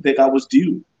I didn't even think I was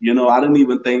due. You know, I didn't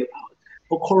even think,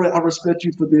 oh, Corey, I respect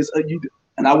you for this.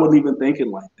 And I wasn't even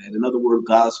thinking like that. In other words,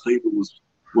 God's favor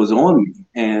was on me,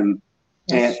 and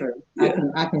That's true. yeah,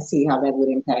 I can see how that would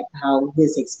impact how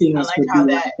his I experience like would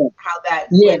be like that. how that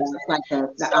Yeah, flips it's it. like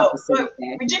the So, opposite of but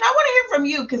that. Regina, I want to hear from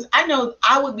you because I know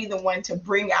I would be the one to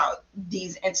bring out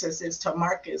these instances to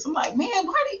Marcus. I'm like, man,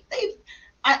 why do they?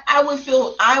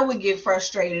 I would get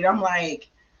frustrated. I'm like,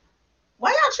 why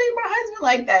y'all treat my husband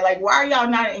like that? Like, why are y'all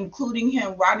not including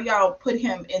him? Why do y'all put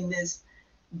him in this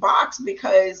box?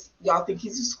 Because y'all think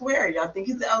he's a square. Y'all think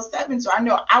he's an L7. So I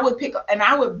know I would pick and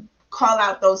I would call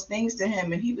out those things to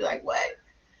him, and he'd be like, what?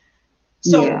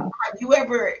 So Yeah. have you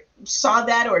ever saw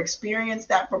that or experienced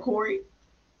that for Corey?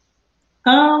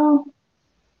 Um,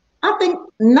 I think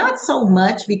not so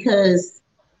much because,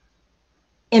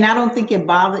 and I don't think it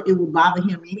would bother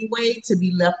him anyway to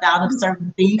be left out of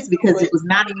certain things because it was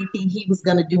not anything he was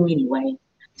going to do anyway.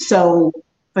 So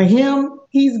for him,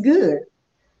 he's good.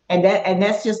 And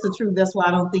that's just the truth. That's why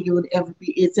I don't think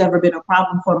it's ever been a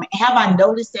problem for me. Have I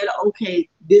noticed that okay,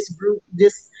 this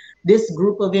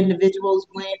group of individuals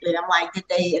went and I'm like, did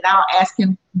they, and I'll ask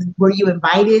him, were you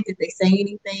invited? Did they say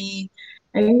anything?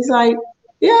 And he's like,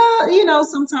 yeah, you know,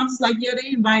 sometimes it's like, yeah, they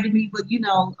invited me, but you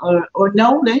know, or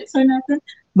no, they didn't say nothing.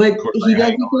 But Of course, he like, I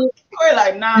doesn't ain't going. do, We're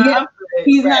like, nah, yeah, I'm good.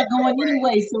 he's Right, not going right, right.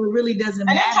 anyway, so it really doesn't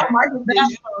And that's how matter. Marcus But is,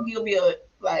 you know, he'll be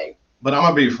like, But I'm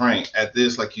gonna be frank. At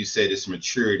this, like you said, it's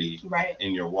maturity right.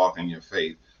 in your walk and your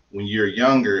faith. When you're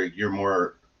younger, you're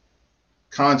more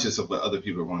conscious of what other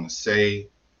people want to say,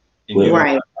 and you're well,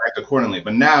 gonna right, act accordingly.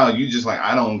 But now you just like,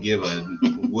 I don't give a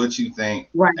what you think.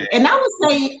 right. And I would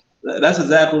say, that's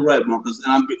exactly right, Marcus.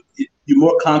 And you're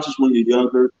more conscious when you're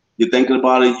younger. You're thinking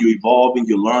about it. You're evolving.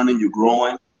 You're learning. You're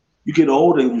growing. You get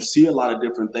older and you see a lot of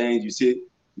different things. You see, you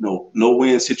know, no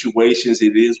win situations.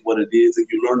 It is what it is, and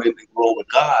you're learning and growing with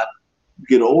God. You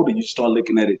get older, you start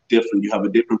looking at it different. You have a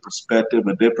different perspective,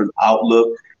 a different outlook,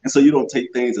 and so you don't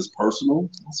take things as personal.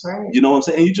 that's right. You know what I'm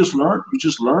saying? And you just learn. You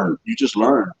just learn. You just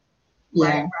learn.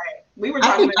 Right, Yeah. right. We were I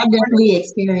talking think this I morning. definitely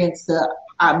experienced the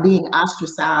being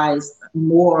ostracized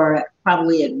more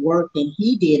probably at work than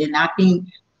he did. And I think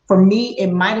for me,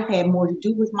 it might have had more to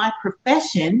do with my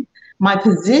profession, my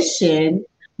position,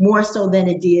 more so than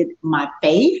it did my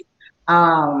faith.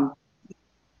 Um,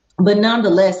 but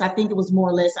nonetheless, I think it was more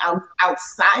or less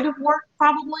outside of work,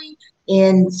 probably,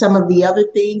 in some of the other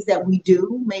things that we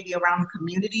do, maybe around the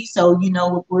community. So, you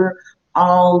know, if we're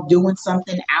all doing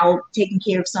something out, taking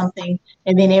care of something,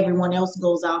 and then everyone else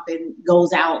goes out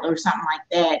or something like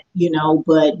that, you know,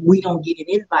 but we don't get an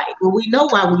invite. Well, we know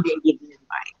why we didn't get an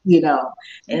invite, you know,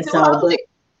 You and do so, right. but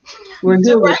we're You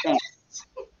do good with right. that.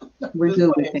 We're Just good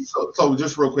put with it. that. So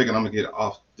just real quick, and I'm gonna get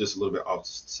off just a little bit off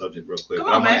subject real quick. Come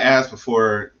But on, I'm gonna man. ask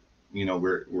before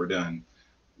we're done.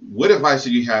 What advice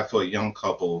do you have for a young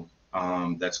couple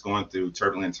that's going through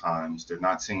turbulent times? They're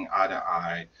not seeing eye to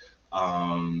eye.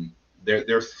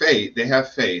 Their faith, they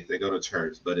have faith, they go to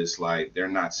church, but it's like they're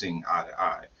not seeing eye to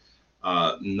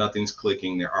eye. Nothing's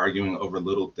clicking. They're arguing over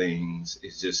little things.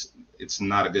 It's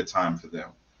not a good time for them.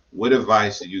 What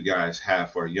advice do you guys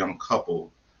have for a young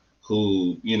couple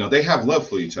who, they have love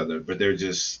for each other, but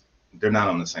they're not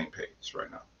on the same page right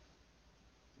now?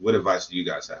 What advice do you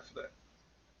guys have for that?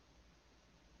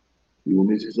 You want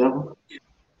me to say something?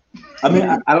 I mean,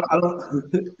 I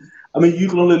don't. I mean, you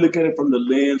can only look at it from the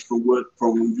lens from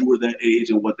when you were that age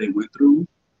and what they went through,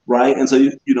 right? And so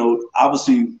you know,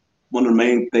 obviously, one of the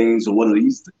main things or one of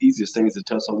the easiest things to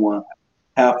tell someone,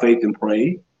 have faith and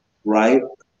pray, right?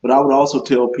 But I would also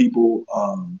tell people,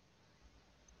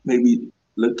 maybe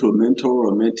look to a mentor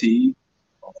or a mentee,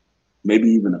 maybe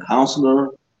even a counselor,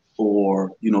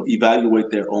 or evaluate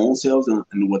their own selves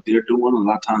and what they're doing. A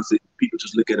lot of times people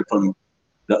just look at it from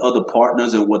the other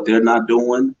partners and what they're not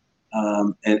doing,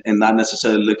 and not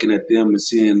necessarily looking at them and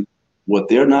seeing what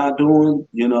they're not doing,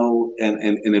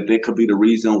 and if they could be the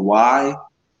reason why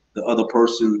the other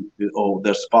person or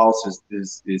their spouse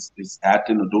is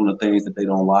acting or doing the things that they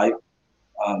don't like.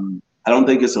 I don't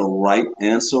think it's a right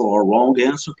answer or a wrong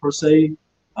answer per se.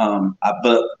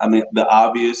 But I mean, the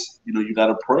obvious, you got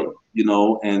to pray,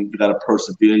 and you got to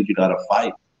persevere. You got to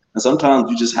fight, and sometimes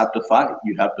you just have to fight.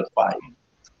 You have to fight,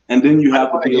 and then you I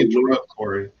have don't to want be to aware. interrupt,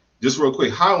 Corey. Just real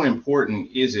quick, how important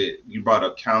is it? You brought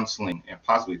up counseling and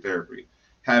possibly therapy,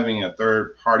 having a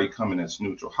third party coming as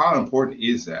neutral. How important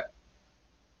is that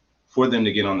for them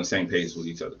to get on the same page with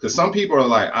each other? Because some people are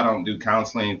like, I don't do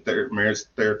counseling. Marriage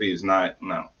therapy is not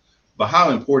no. But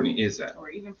how important is that Or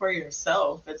even for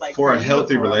yourself, it's like for for a you to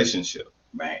healthy grow, relationship?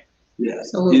 right? Yeah,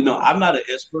 Absolutely. I'm not an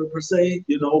expert per se,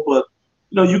 but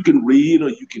you can read or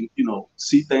you can,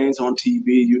 see things on TV.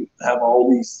 You have all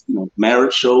these,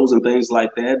 marriage shows and things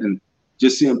like that, and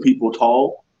just seeing people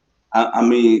talk. I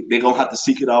mean, they're gonna have to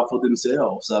seek it out for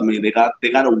themselves. I mean, they got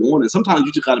to warn it. Sometimes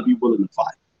you just got to be willing to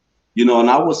fight, And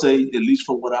I would say, at least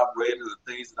from what I've read and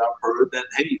the things that I've heard, that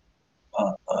hey,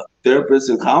 therapists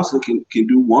and counselors can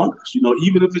do wonders.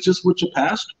 Even if it's just with your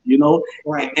pastor.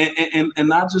 Right. And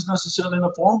not just necessarily in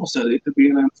a formal setting. It could be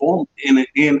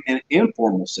in an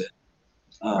informal setting.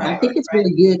 I Right, think it's right.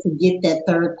 really good to get that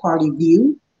third party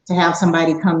view, to have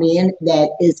somebody come in that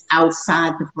is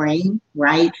outside the frame,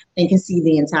 right? And can see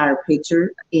the entire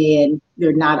picture and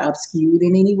they're not obscured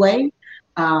in any way.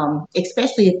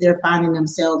 Especially if they're finding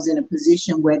themselves in a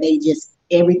position where they just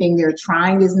everything they're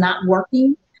trying is not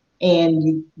working.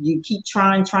 And you keep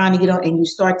trying to get on, and you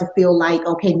start to feel like,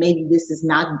 okay, maybe this is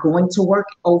not going to work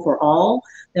overall.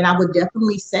 Then I would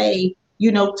definitely say,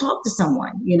 talk to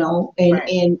someone, and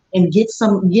Right. and get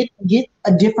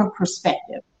a different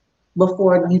perspective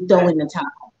before you throw Good. in the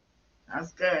towel.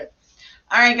 That's good.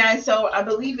 All right, guys. So I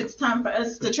believe it's time for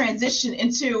us to transition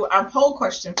into our poll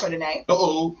question for tonight.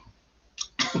 Oh,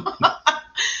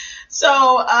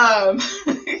 So,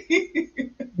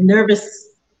 Nervous.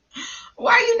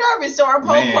 why are you nervous? So, our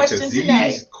poll man, because question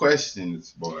tonight. these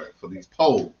questions, boy, for these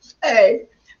polls. Hey,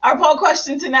 our poll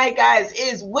question tonight, guys,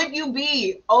 is: would you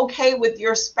be okay with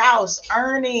your spouse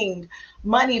earning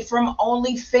money from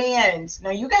OnlyFans?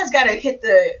 Now, you guys got to hit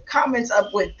the comments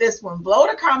up with this one. Blow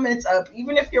the comments up,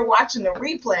 even if you're watching the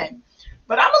replay.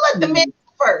 But I'm gonna let the men Mhm.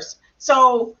 go first.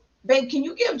 So, babe, can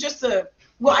you give just a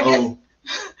well? I guess Oh,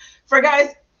 for guys,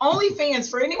 OnlyFans.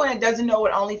 For anyone that doesn't know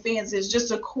what OnlyFans is,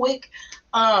 just a quick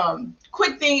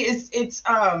thing is it's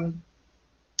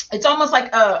almost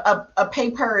like a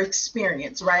pay per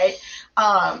experience, right?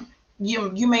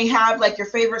 You may have like your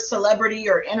favorite celebrity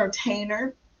or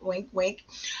entertainer, wink wink,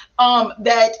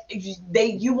 that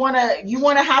you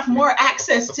wanna have more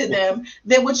access to them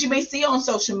than what you may see on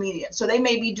social media. So they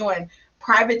may be doing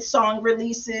private song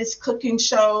releases, cooking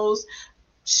shows,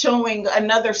 showing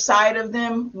another side of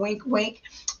them, wink wink,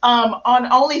 on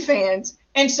OnlyFans.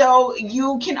 And so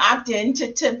you can opt in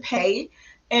to pay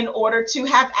in order to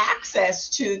have access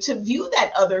to view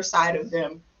that other side of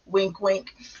them, wink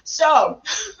wink. So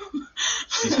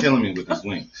he's killing me with his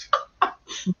wings.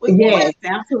 with the Yes, wink.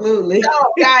 absolutely.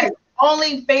 So guys,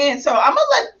 OnlyFans. So I'm gonna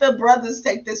let the brothers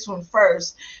take this one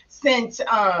first, since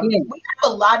Yeah. we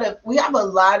have a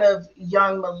lot of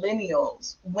young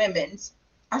millennials, women's.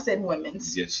 I said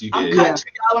women's. Yes, you I'm did. Yeah.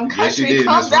 country, y'all. I'm Yes, you country. It did,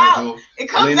 Miss comes out. Rachel. It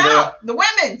comes Linda. out. The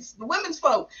women's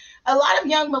folk. A lot of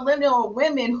young millennial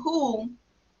women who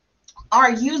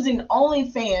are using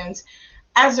OnlyFans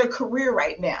as a career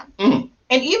right now. Mm.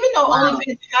 And even though Wow.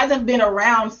 OnlyFans hasn't been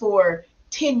around for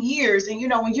 10 years, and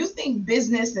when you think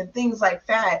business and things like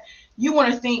that, you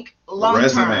want to think A long term.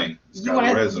 resume. It's got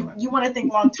a resume. You want to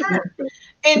think long term.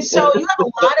 And so you have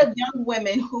a lot of young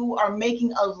women who are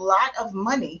making a lot of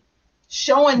money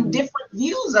showing different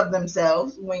views of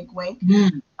themselves, wink wink.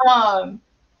 Mhm. Um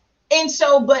and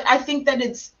so, but I think that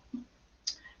I'm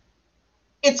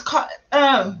just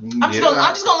gonna Yeah.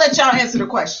 let y'all answer the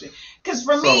question, because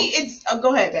for me So, it's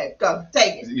go ahead, babe, go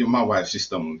take it. my wife, she's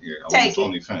stumbled here on Take this it.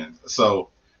 OnlyFans. So,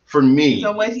 for So me,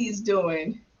 what he's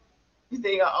doing, you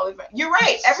think OnlyFans. You're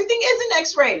right. Everything isn't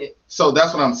X rated. so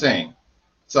that's what I'm saying.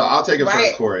 So, I'll take it first,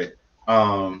 Right. Corey.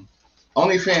 Um,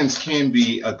 OnlyFans can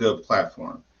be a good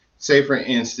platform. Say, for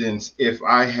instance, if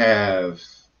I have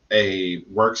a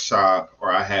workshop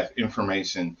or I have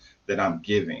information that I'm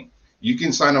giving, you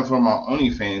can sign up for my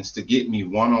OnlyFans to get me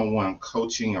one on one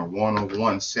coaching or one on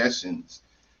one sessions.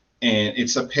 And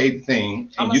it's a paid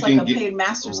thing, and you Almost like can a get paid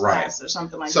master's right. class or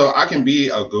something like So that. I can be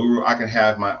a guru. I can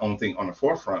have my own thing on the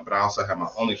forefront, but I also have my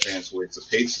OnlyFans where it's a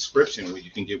paid subscription where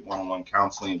you can get one-on-one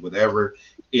counseling, whatever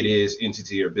it is,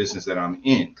 entity or business that I'm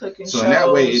in. Cooking So in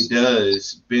that way, it shows.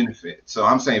 does benefit. So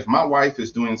I'm saying if my wife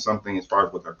is doing something as far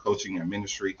as with her coaching and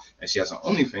ministry, and she has an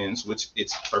OnlyFans, which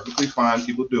it's perfectly fine,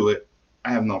 people do it.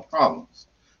 I have no problems.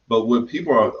 But what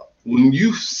people are, when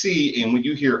you see and when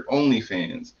you hear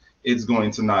OnlyFans, it's going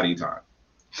to naughty time.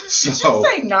 Did you So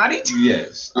say naughty?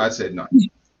 yes, I said no.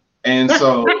 And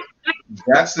so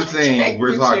that's the thing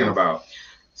we're Me talking too. about.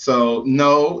 So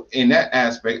no, in that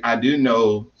aspect, I do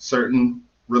know certain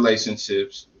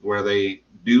relationships where they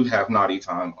do have naughty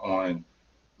time on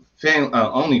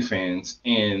OnlyFans,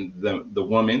 and the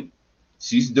woman,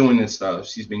 she's doing this stuff,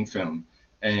 she's being filmed,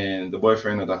 and the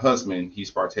boyfriend or the husband,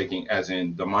 he's partaking as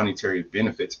in the monetary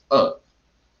benefits of.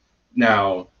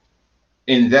 Now,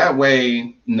 in that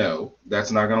way, no,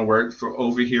 that's not going to work for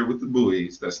over here with the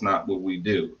buoys. That's not what we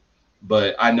do.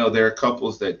 But I know there are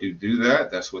couples that do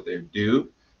that. That's what they do.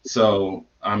 So,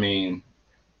 I mean,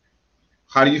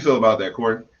 how do you feel about that,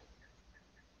 Corey?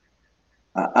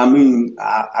 I mean,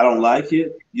 I don't like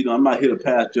it. You know, I'm not here to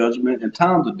pass judgment, and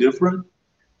times are different,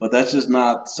 but that's just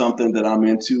not something that I'm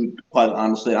into, quite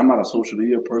honestly. I'm not a social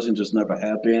media person, just never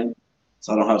have been.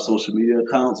 So I don't have social media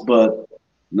accounts, but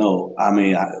no, I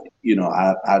mean,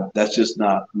 I that's just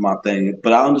not my thing.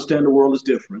 But I understand the world is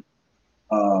different.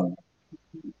 Um,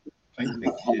 I think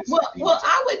the kids Well,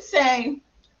 I would say,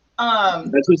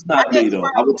 that's just I not me, guess though.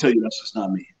 I from would tell you that's just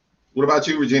not me. What about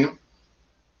you, Regina?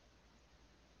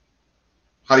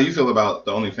 How do you feel about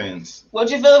the OnlyFans? what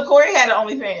you feel if Corey had an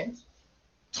OnlyFans?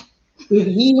 If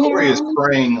he Corey had is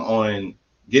praying on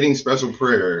getting special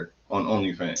prayer on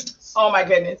OnlyFans. Oh my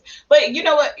goodness! But you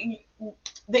know what?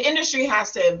 The industry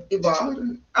has to evolve.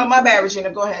 Oh my bad,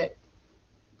 Regina. Go ahead.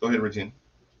 Go ahead, Regina.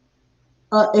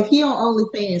 if he on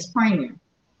OnlyFans praying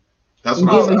That's and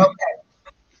what I'm Oh, giving saying. okay.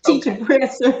 teaching prayer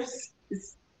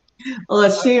services or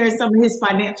sharing some of his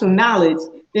financial knowledge,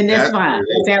 then that's That's fine. what it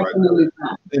That's is right absolutely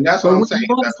fine. there. And that's what But I'm when saying.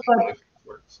 you want to That's how start, OnlyFans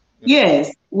works. Yeah.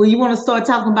 yes, when you want to start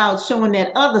talking about showing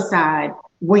that other side,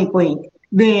 wink, wink,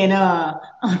 then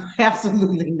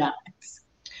absolutely not.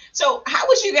 So, how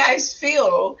would you guys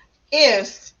feel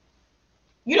if,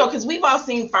 because we've all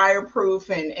seen Fireproof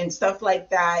and stuff like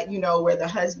that, where the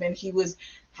husband, he was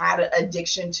had an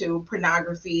addiction to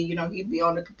pornography, he'd be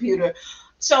on the computer.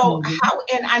 So Mhm. how,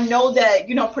 and I know that,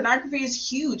 pornography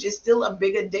is huge. It's still a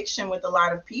big addiction with a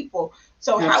lot of people.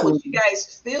 So how would you Absolutely.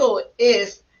 guys feel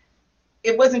if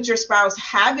it wasn't your spouse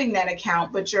having that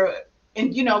account, but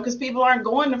and because people aren't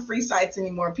going to free sites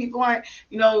anymore. People aren't,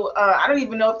 I don't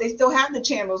even know if they still have the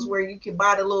channels where you can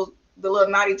buy the little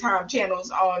naughty time channels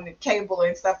on the cable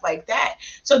and stuff like that.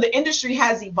 So the industry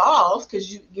has evolved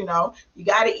because you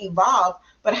got to evolve.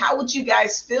 But how would you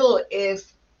guys feel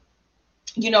if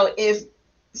if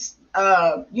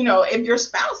if your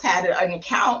spouse had an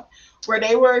account where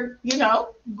they were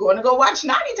going to go watch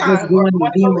naughty Just time or going going and to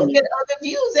go viewing look it. at other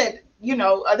views at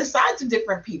other sides of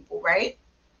different people, right?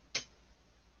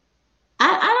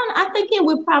 I think it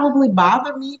would probably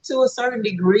bother me to a certain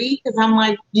degree because I'm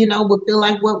like, would feel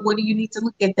like what do you need to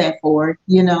look at that for?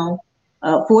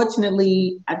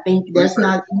 Fortunately, I think that's Research.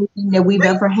 not anything that we've Re-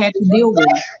 ever had to deal with.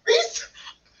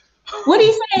 What do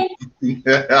you say?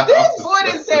 Yeah, This boy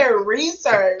done said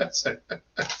research.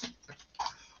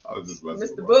 I was just messing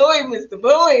Mr. with Bowie, Mr.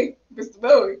 Bowie, Mr.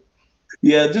 Bowie.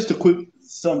 Yeah, just to quick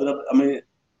sum it up. I mean,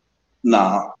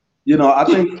 nah. You know, I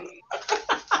think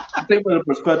from the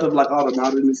perspective like all the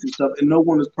naughtiness and stuff, and no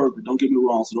one is perfect. Don't get me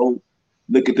wrong. So don't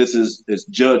look at this as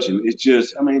judging. It's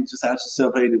just, I mean, just ask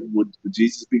yourself, hey, would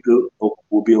Jesus be good? Or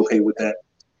will be okay with that?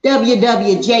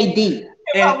 WWJD.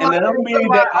 If I'm And that don't logging into mean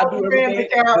my that I do OnlyFans everything.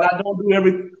 account, That I don't do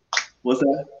every. What's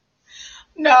that?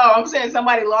 no, I'm saying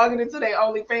somebody logging into their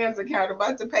OnlyFans account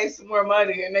about to pay some more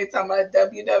money and they talking about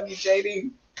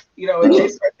WWJD, and they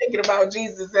start thinking about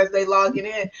Jesus as they logging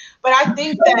in. But I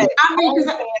think that I mean,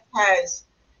 because has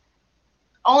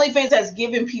OnlyFans has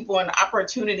given people an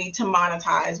opportunity to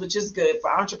monetize, which is good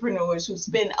for entrepreneurs who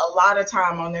spend a lot of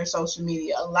time on their social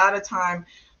media, a lot of time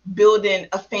building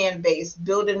a fan base,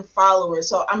 building followers.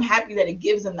 So I'm happy that it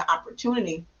gives them the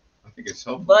opportunity. I think it's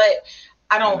helpful But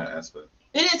I in don't, that aspect.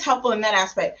 it is helpful in that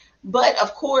aspect. But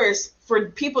of course, for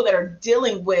people that are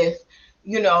dealing with,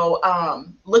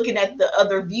 looking at the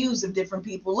other views of different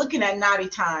people, looking at naughty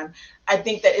time, I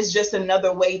think that is just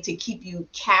another way to keep you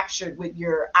captured with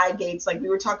your eye gates. Like we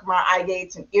were talking about eye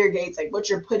gates and ear gates, like what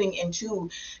you're putting into,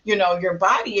 your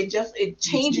body. It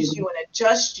changes you and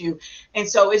adjusts you. And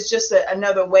so it's just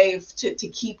another way to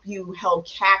keep you held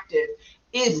captive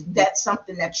if that's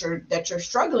something that you're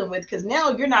struggling with. Because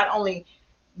now you're not only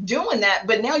doing that,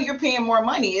 but now you're paying more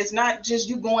money. It's not just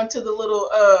you going to the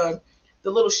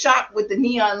little shop with the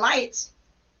neon lights,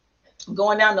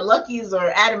 going down to Lucky's or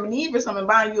Adam and Eve or something,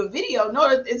 buying you a video. No,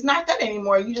 it's not that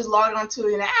anymore. You just log onto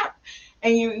an app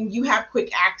and you have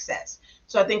quick access.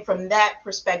 So I think from that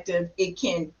perspective, it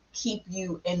can keep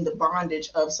you in the bondage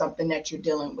of something that you're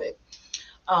dealing with.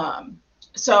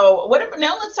 So whatever.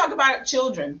 Now let's talk about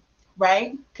children,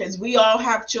 right? Because we all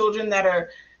have children that are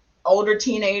older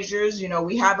teenagers.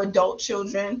 We have adult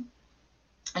children.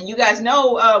 And you guys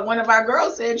know, one of our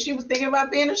girls said she was thinking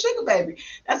about being a sugar baby.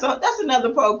 That's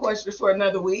another poll question for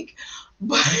another week.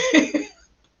 But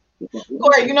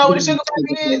Corey, you know what a sugar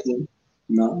baby is?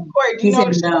 No. Corey, do you He know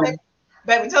what a said sugar no. baby?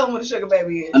 Baby, tell them what a sugar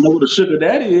baby is. I know what a sugar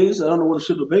daddy is. I don't know what a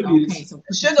sugar baby Okay, is. so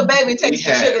A sugar baby We takes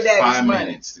the had sugar daddy's 5 money.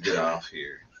 minutes to get off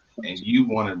here, and you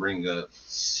want to bring up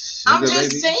I'm sugar just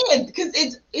baby? saying because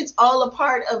it's all a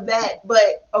part of that.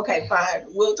 But okay, fine.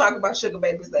 We'll talk about sugar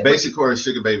babies later. Basic core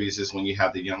sugar baby is just when you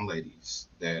have the young ladies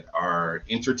that are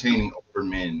entertaining older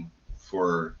men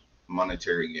for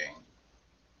monetary gain.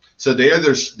 So they are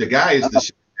the guy is the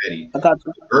sugar daddy, I got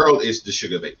you. the girl is the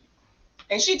sugar baby.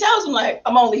 And she tells him like,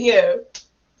 I'm only here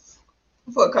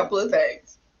for a couple of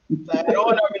things. Like, I don't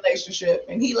want no relationship.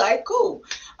 And he like, cool.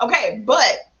 Okay,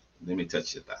 but Let me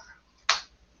touch your thigh.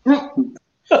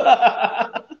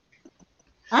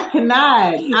 I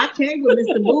cannot. I can't with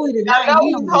Mr. Bowie I tonight. know He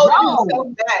he's on the holding road. himself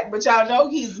back, but y'all know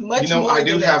he's much You know, more I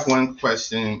do than have that. one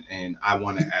question, and I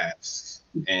want to ask,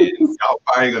 and y'all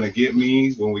probably gonna get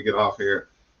me when we get off here.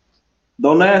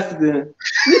 Don't ask it then.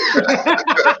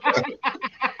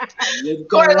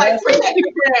 Corey, like, protect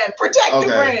the brand. Protect the Okay.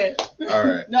 brand. All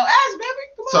right. No, ask, baby.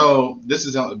 Come on. So this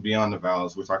is beyond the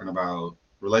vows. We're talking about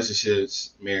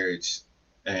relationships, marriage,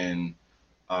 and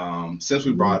since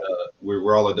we brought up,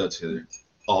 we're all adults here.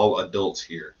 All adults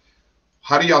here.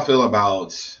 How do y'all feel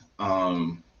about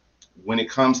when it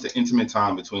comes to intimate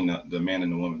time between the man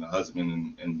and the woman, the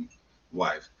husband and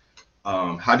wife?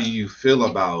 How do you feel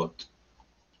about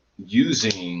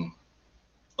using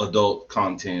adult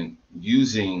content,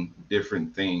 using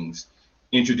different things,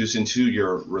 introduced into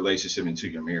your relationship, into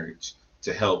your marriage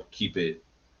to help keep it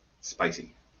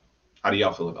spicy? How do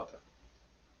y'all feel about that?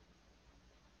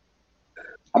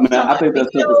 I mean, I think that's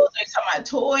Videos, something they talking about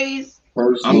toys.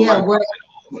 personal. I'm Yeah, like,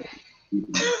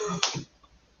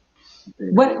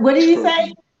 what did he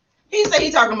say He said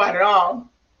he talking about it all.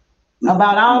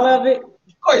 about all of it?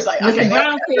 Corey's like, Mr. okay,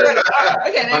 Brown said,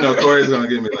 I know Corey's gonna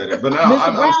get me later, but no, Mr.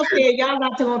 I'm Brown serious. said y'all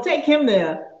not gonna take him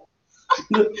there.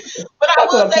 But I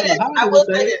That's what will I'm say trying to this. hide I with will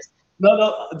say that. this.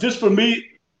 No, just for me,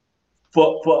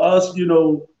 for us,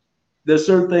 there's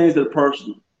certain things that are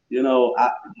personal.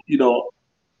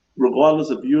 Regardless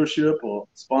of viewership or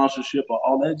sponsorship or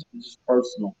all that, it's just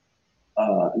personal.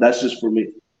 That's just for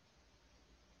me.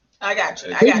 I got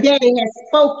you. I Big got you. Daddy has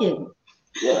spoken.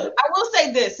 Yeah. I will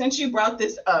say this since you brought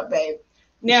this up, babe.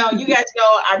 Now, you guys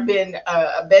know I've been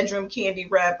a bedroom candy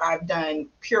rep. I've done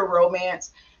pure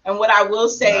romance. And what I will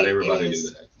say Not everybody is,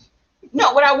 do that.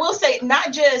 no, what I will say,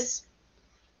 not just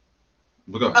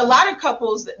But go. a lot of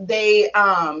couples, they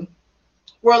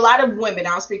were a lot of women.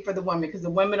 I'll speak for the women because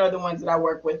the women are the ones that I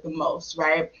work with the most,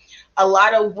 right? A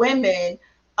lot of women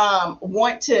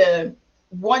want to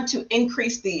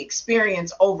increase the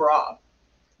experience overall.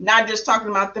 Not just talking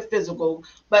about the physical,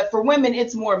 but for women,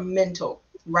 it's more mental,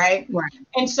 right? Right.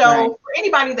 And so Right. for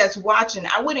anybody that's watching,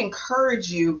 I would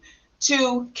encourage you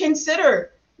to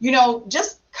consider,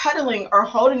 just cuddling or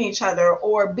holding each other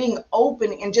or being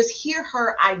open and just hear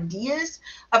her ideas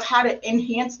of how to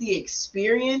enhance the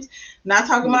experience. Not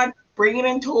talking about bringing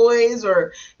in toys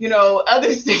or,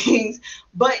 other things,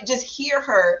 but just hear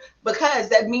her because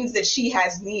that means that she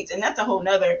has needs. And that's a whole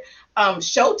nother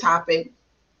show topic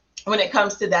when it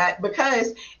comes to that,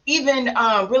 because even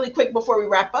really quick before we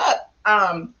wrap up,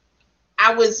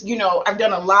 I was, I've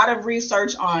done a lot of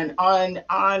research on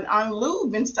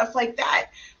lube and stuff like that,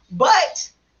 but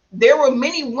there were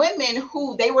many women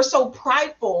who they were so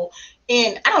prideful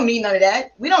in, I don't need none of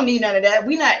that. We don't need none of that.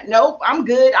 Nope, I'm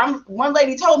good. One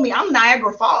lady told me I'm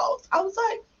Niagara Falls. I was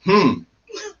like,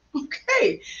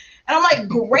 okay. And I'm like,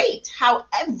 great.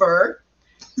 However,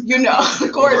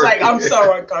 Corey's like, I'm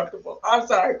so uncomfortable. I'm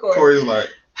sorry, Corey. Corey's like,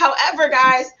 however,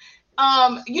 guys,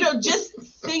 just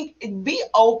be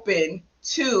open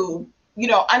to,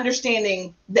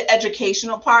 understanding the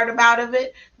educational part about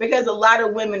it, because there's a lot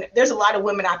of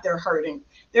women out there hurting.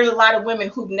 There's a lot of women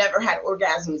who've never had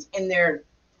orgasms in their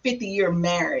 50-year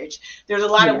marriage. There's a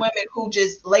lot of women who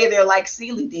just lay there like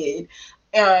Celie did,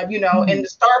 in the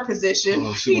star position.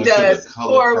 He does.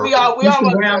 Or we all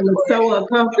Mr. Brown was so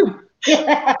uncomfortable. we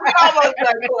almost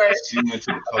done for it. she went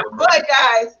to the color. But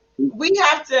guys, we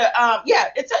have to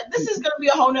this is going to be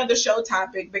a whole nother show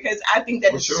topic, because I think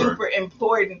that it's super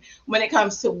important when it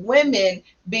comes to women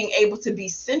being able to be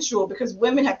sensual, because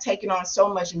women have taken on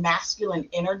so much masculine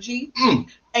energy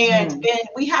and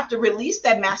we have to release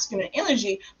that masculine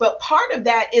energy. But part of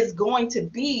that is going to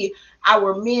be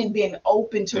our men being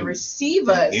open to receive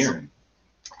us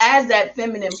as that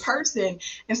feminine person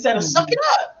instead of suck it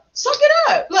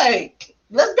up, like,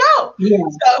 let's go.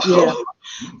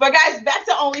 But guys, back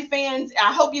to OnlyFans.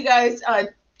 I hope you guys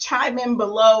chime in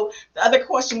below. The other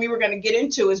question we were going to get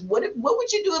into is what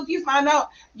would you do if you find out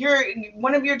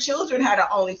one of your children had an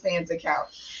OnlyFans account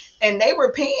and they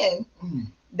were paying?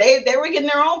 They were getting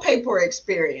their own paper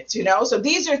experience, you know? So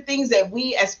these are things that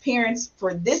we as parents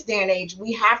for this day and age,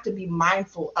 we have to be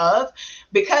mindful of,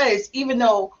 because even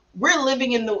though we're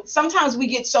living sometimes we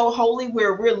get so holy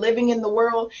where we're living in the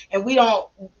world and we don't,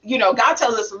 you know, God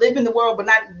tells us to live in the world but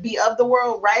not be of the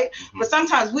world, right? Mm-hmm. But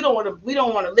sometimes we don't want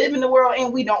to live in the world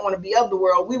and we don't want to be of the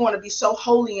world. We want to be so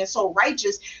holy and so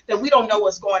righteous that we don't know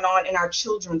what's going on in our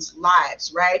children's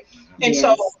lives, right? And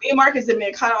so me and Marcus have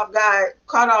been caught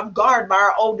off guard by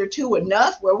our older two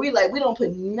enough where we don't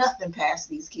put nothing past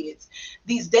these kids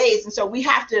these days. And so we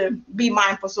have to be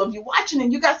mindful. So if you're watching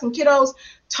and you got some kiddos,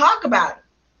 talk about it.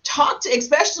 Talk to,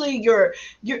 especially your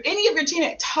any of your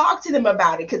teenagers, talk to them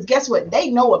about it, because guess what?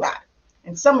 They know about it.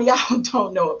 And some of y'all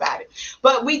don't know about it.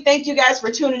 But we thank you guys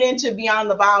for tuning in to Beyond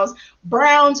the Vowz.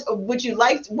 Browns, would you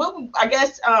like, I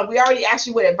guess we already asked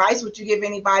you what advice would you give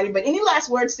anybody, but any last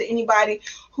words to anybody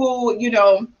who, you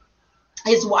know,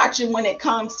 is watching when it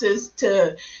comes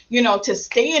to you know, to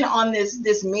staying on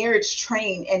this marriage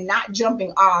train and not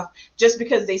jumping off just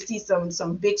because they see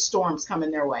some big storms coming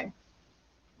their way?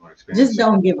 Just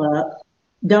don't give up.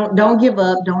 Don't give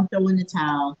up. Don't throw in the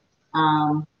towel.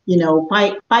 You know,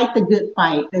 fight the good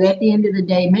fight. But at the end of the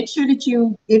day, make sure that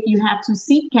if you have to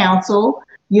seek counsel,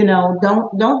 you know,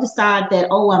 don't decide that,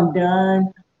 oh, I'm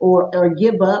done, or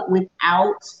give up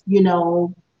without, you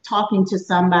know, talking to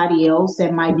somebody else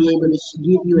that might be able to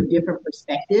give you a different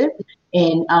perspective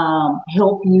and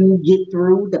help you get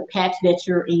through the patch that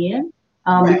you're in,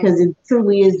 right. Because it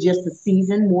truly is just a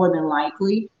season, more than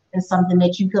likely, and something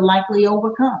that you could likely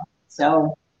overcome.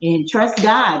 So, and trust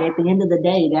God at the end of the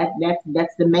day.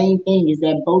 That's the main thing, is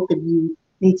that both of you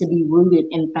need to be rooted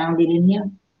and founded in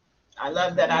Him. I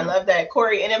love that. I love that.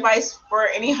 Corey, any advice for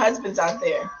any husbands out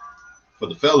there? For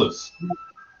the fellas.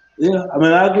 Yeah, I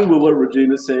mean, I agree with what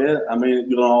Regina said. I mean,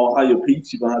 you're gonna have your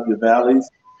peaks, you're gonna have your valleys,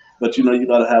 but you know, you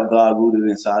gotta have God rooted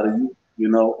inside of you, you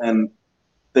know, and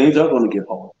things are gonna get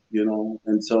hard, you know,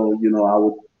 and so, you know, I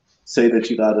would say that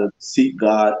you got to seek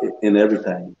God in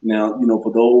everything. Now, you know,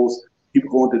 for those people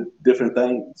going through different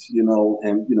things, you know,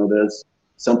 and, you know, there's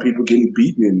some people getting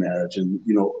beaten in marriage and,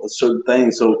 you know, certain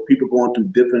things. So people going through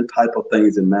different type of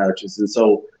things in marriages. And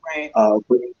so, right.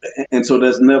 And so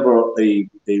there's never a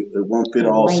one fit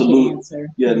all solution.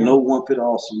 Yeah, no one fit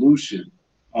all solution.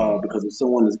 Because if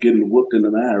someone is getting whooped in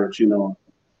the marriage, you know,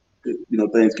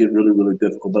 things get really, really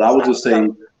difficult. But I would just say,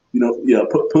 you know, yeah,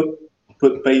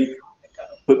 put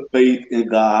faith in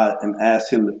God and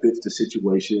ask Him to fix the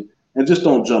situation, and just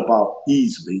don't jump out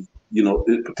easily, you know,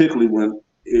 particularly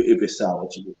if it's sour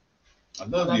to you. I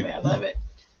love you. I love it.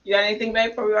 You got anything,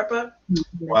 babe, before we wrap up?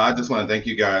 Well, I just want to thank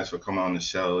you guys for coming on the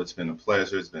show. It's been a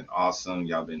pleasure. It's been awesome.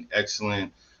 Y'all been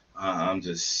excellent. I'm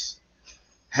just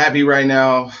happy right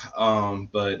now.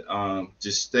 But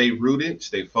just stay rooted,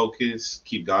 stay focused,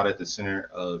 keep God at the center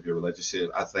of your relationship.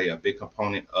 I say a big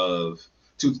component of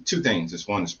two things. This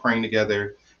one is praying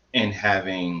together and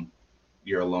having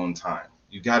your alone time.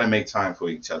 You got to make time for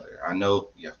each other. I know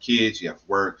you have kids, you have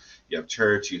work, you have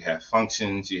church, you have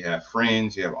functions, you have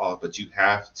friends, you have all, but you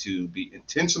have to be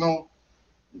intentional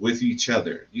with each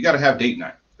other. You got to have date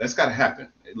night. That's got to happen.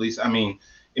 At least, I mean,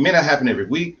 it may not happen every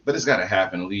week, but it's got to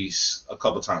happen at least a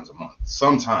couple times a month.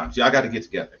 Sometimes y'all got to get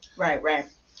together. Right.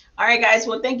 All right, guys.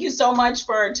 Well, thank you so much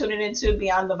for tuning into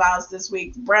Beyond the Vowz this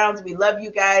week. Browns, we love you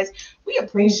guys. We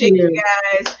appreciate you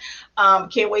guys.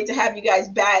 Can't wait to have you guys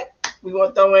back. We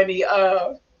won't throw any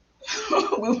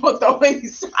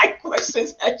side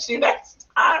questions at you next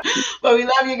time. But we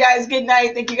love you guys. Good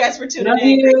night. Thank you guys for tuning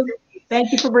in.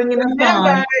 Thank you for bringing us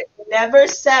on. Never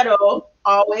settle.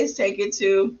 Always take it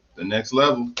to the next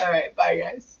level. All right. Bye,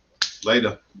 guys.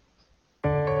 Later.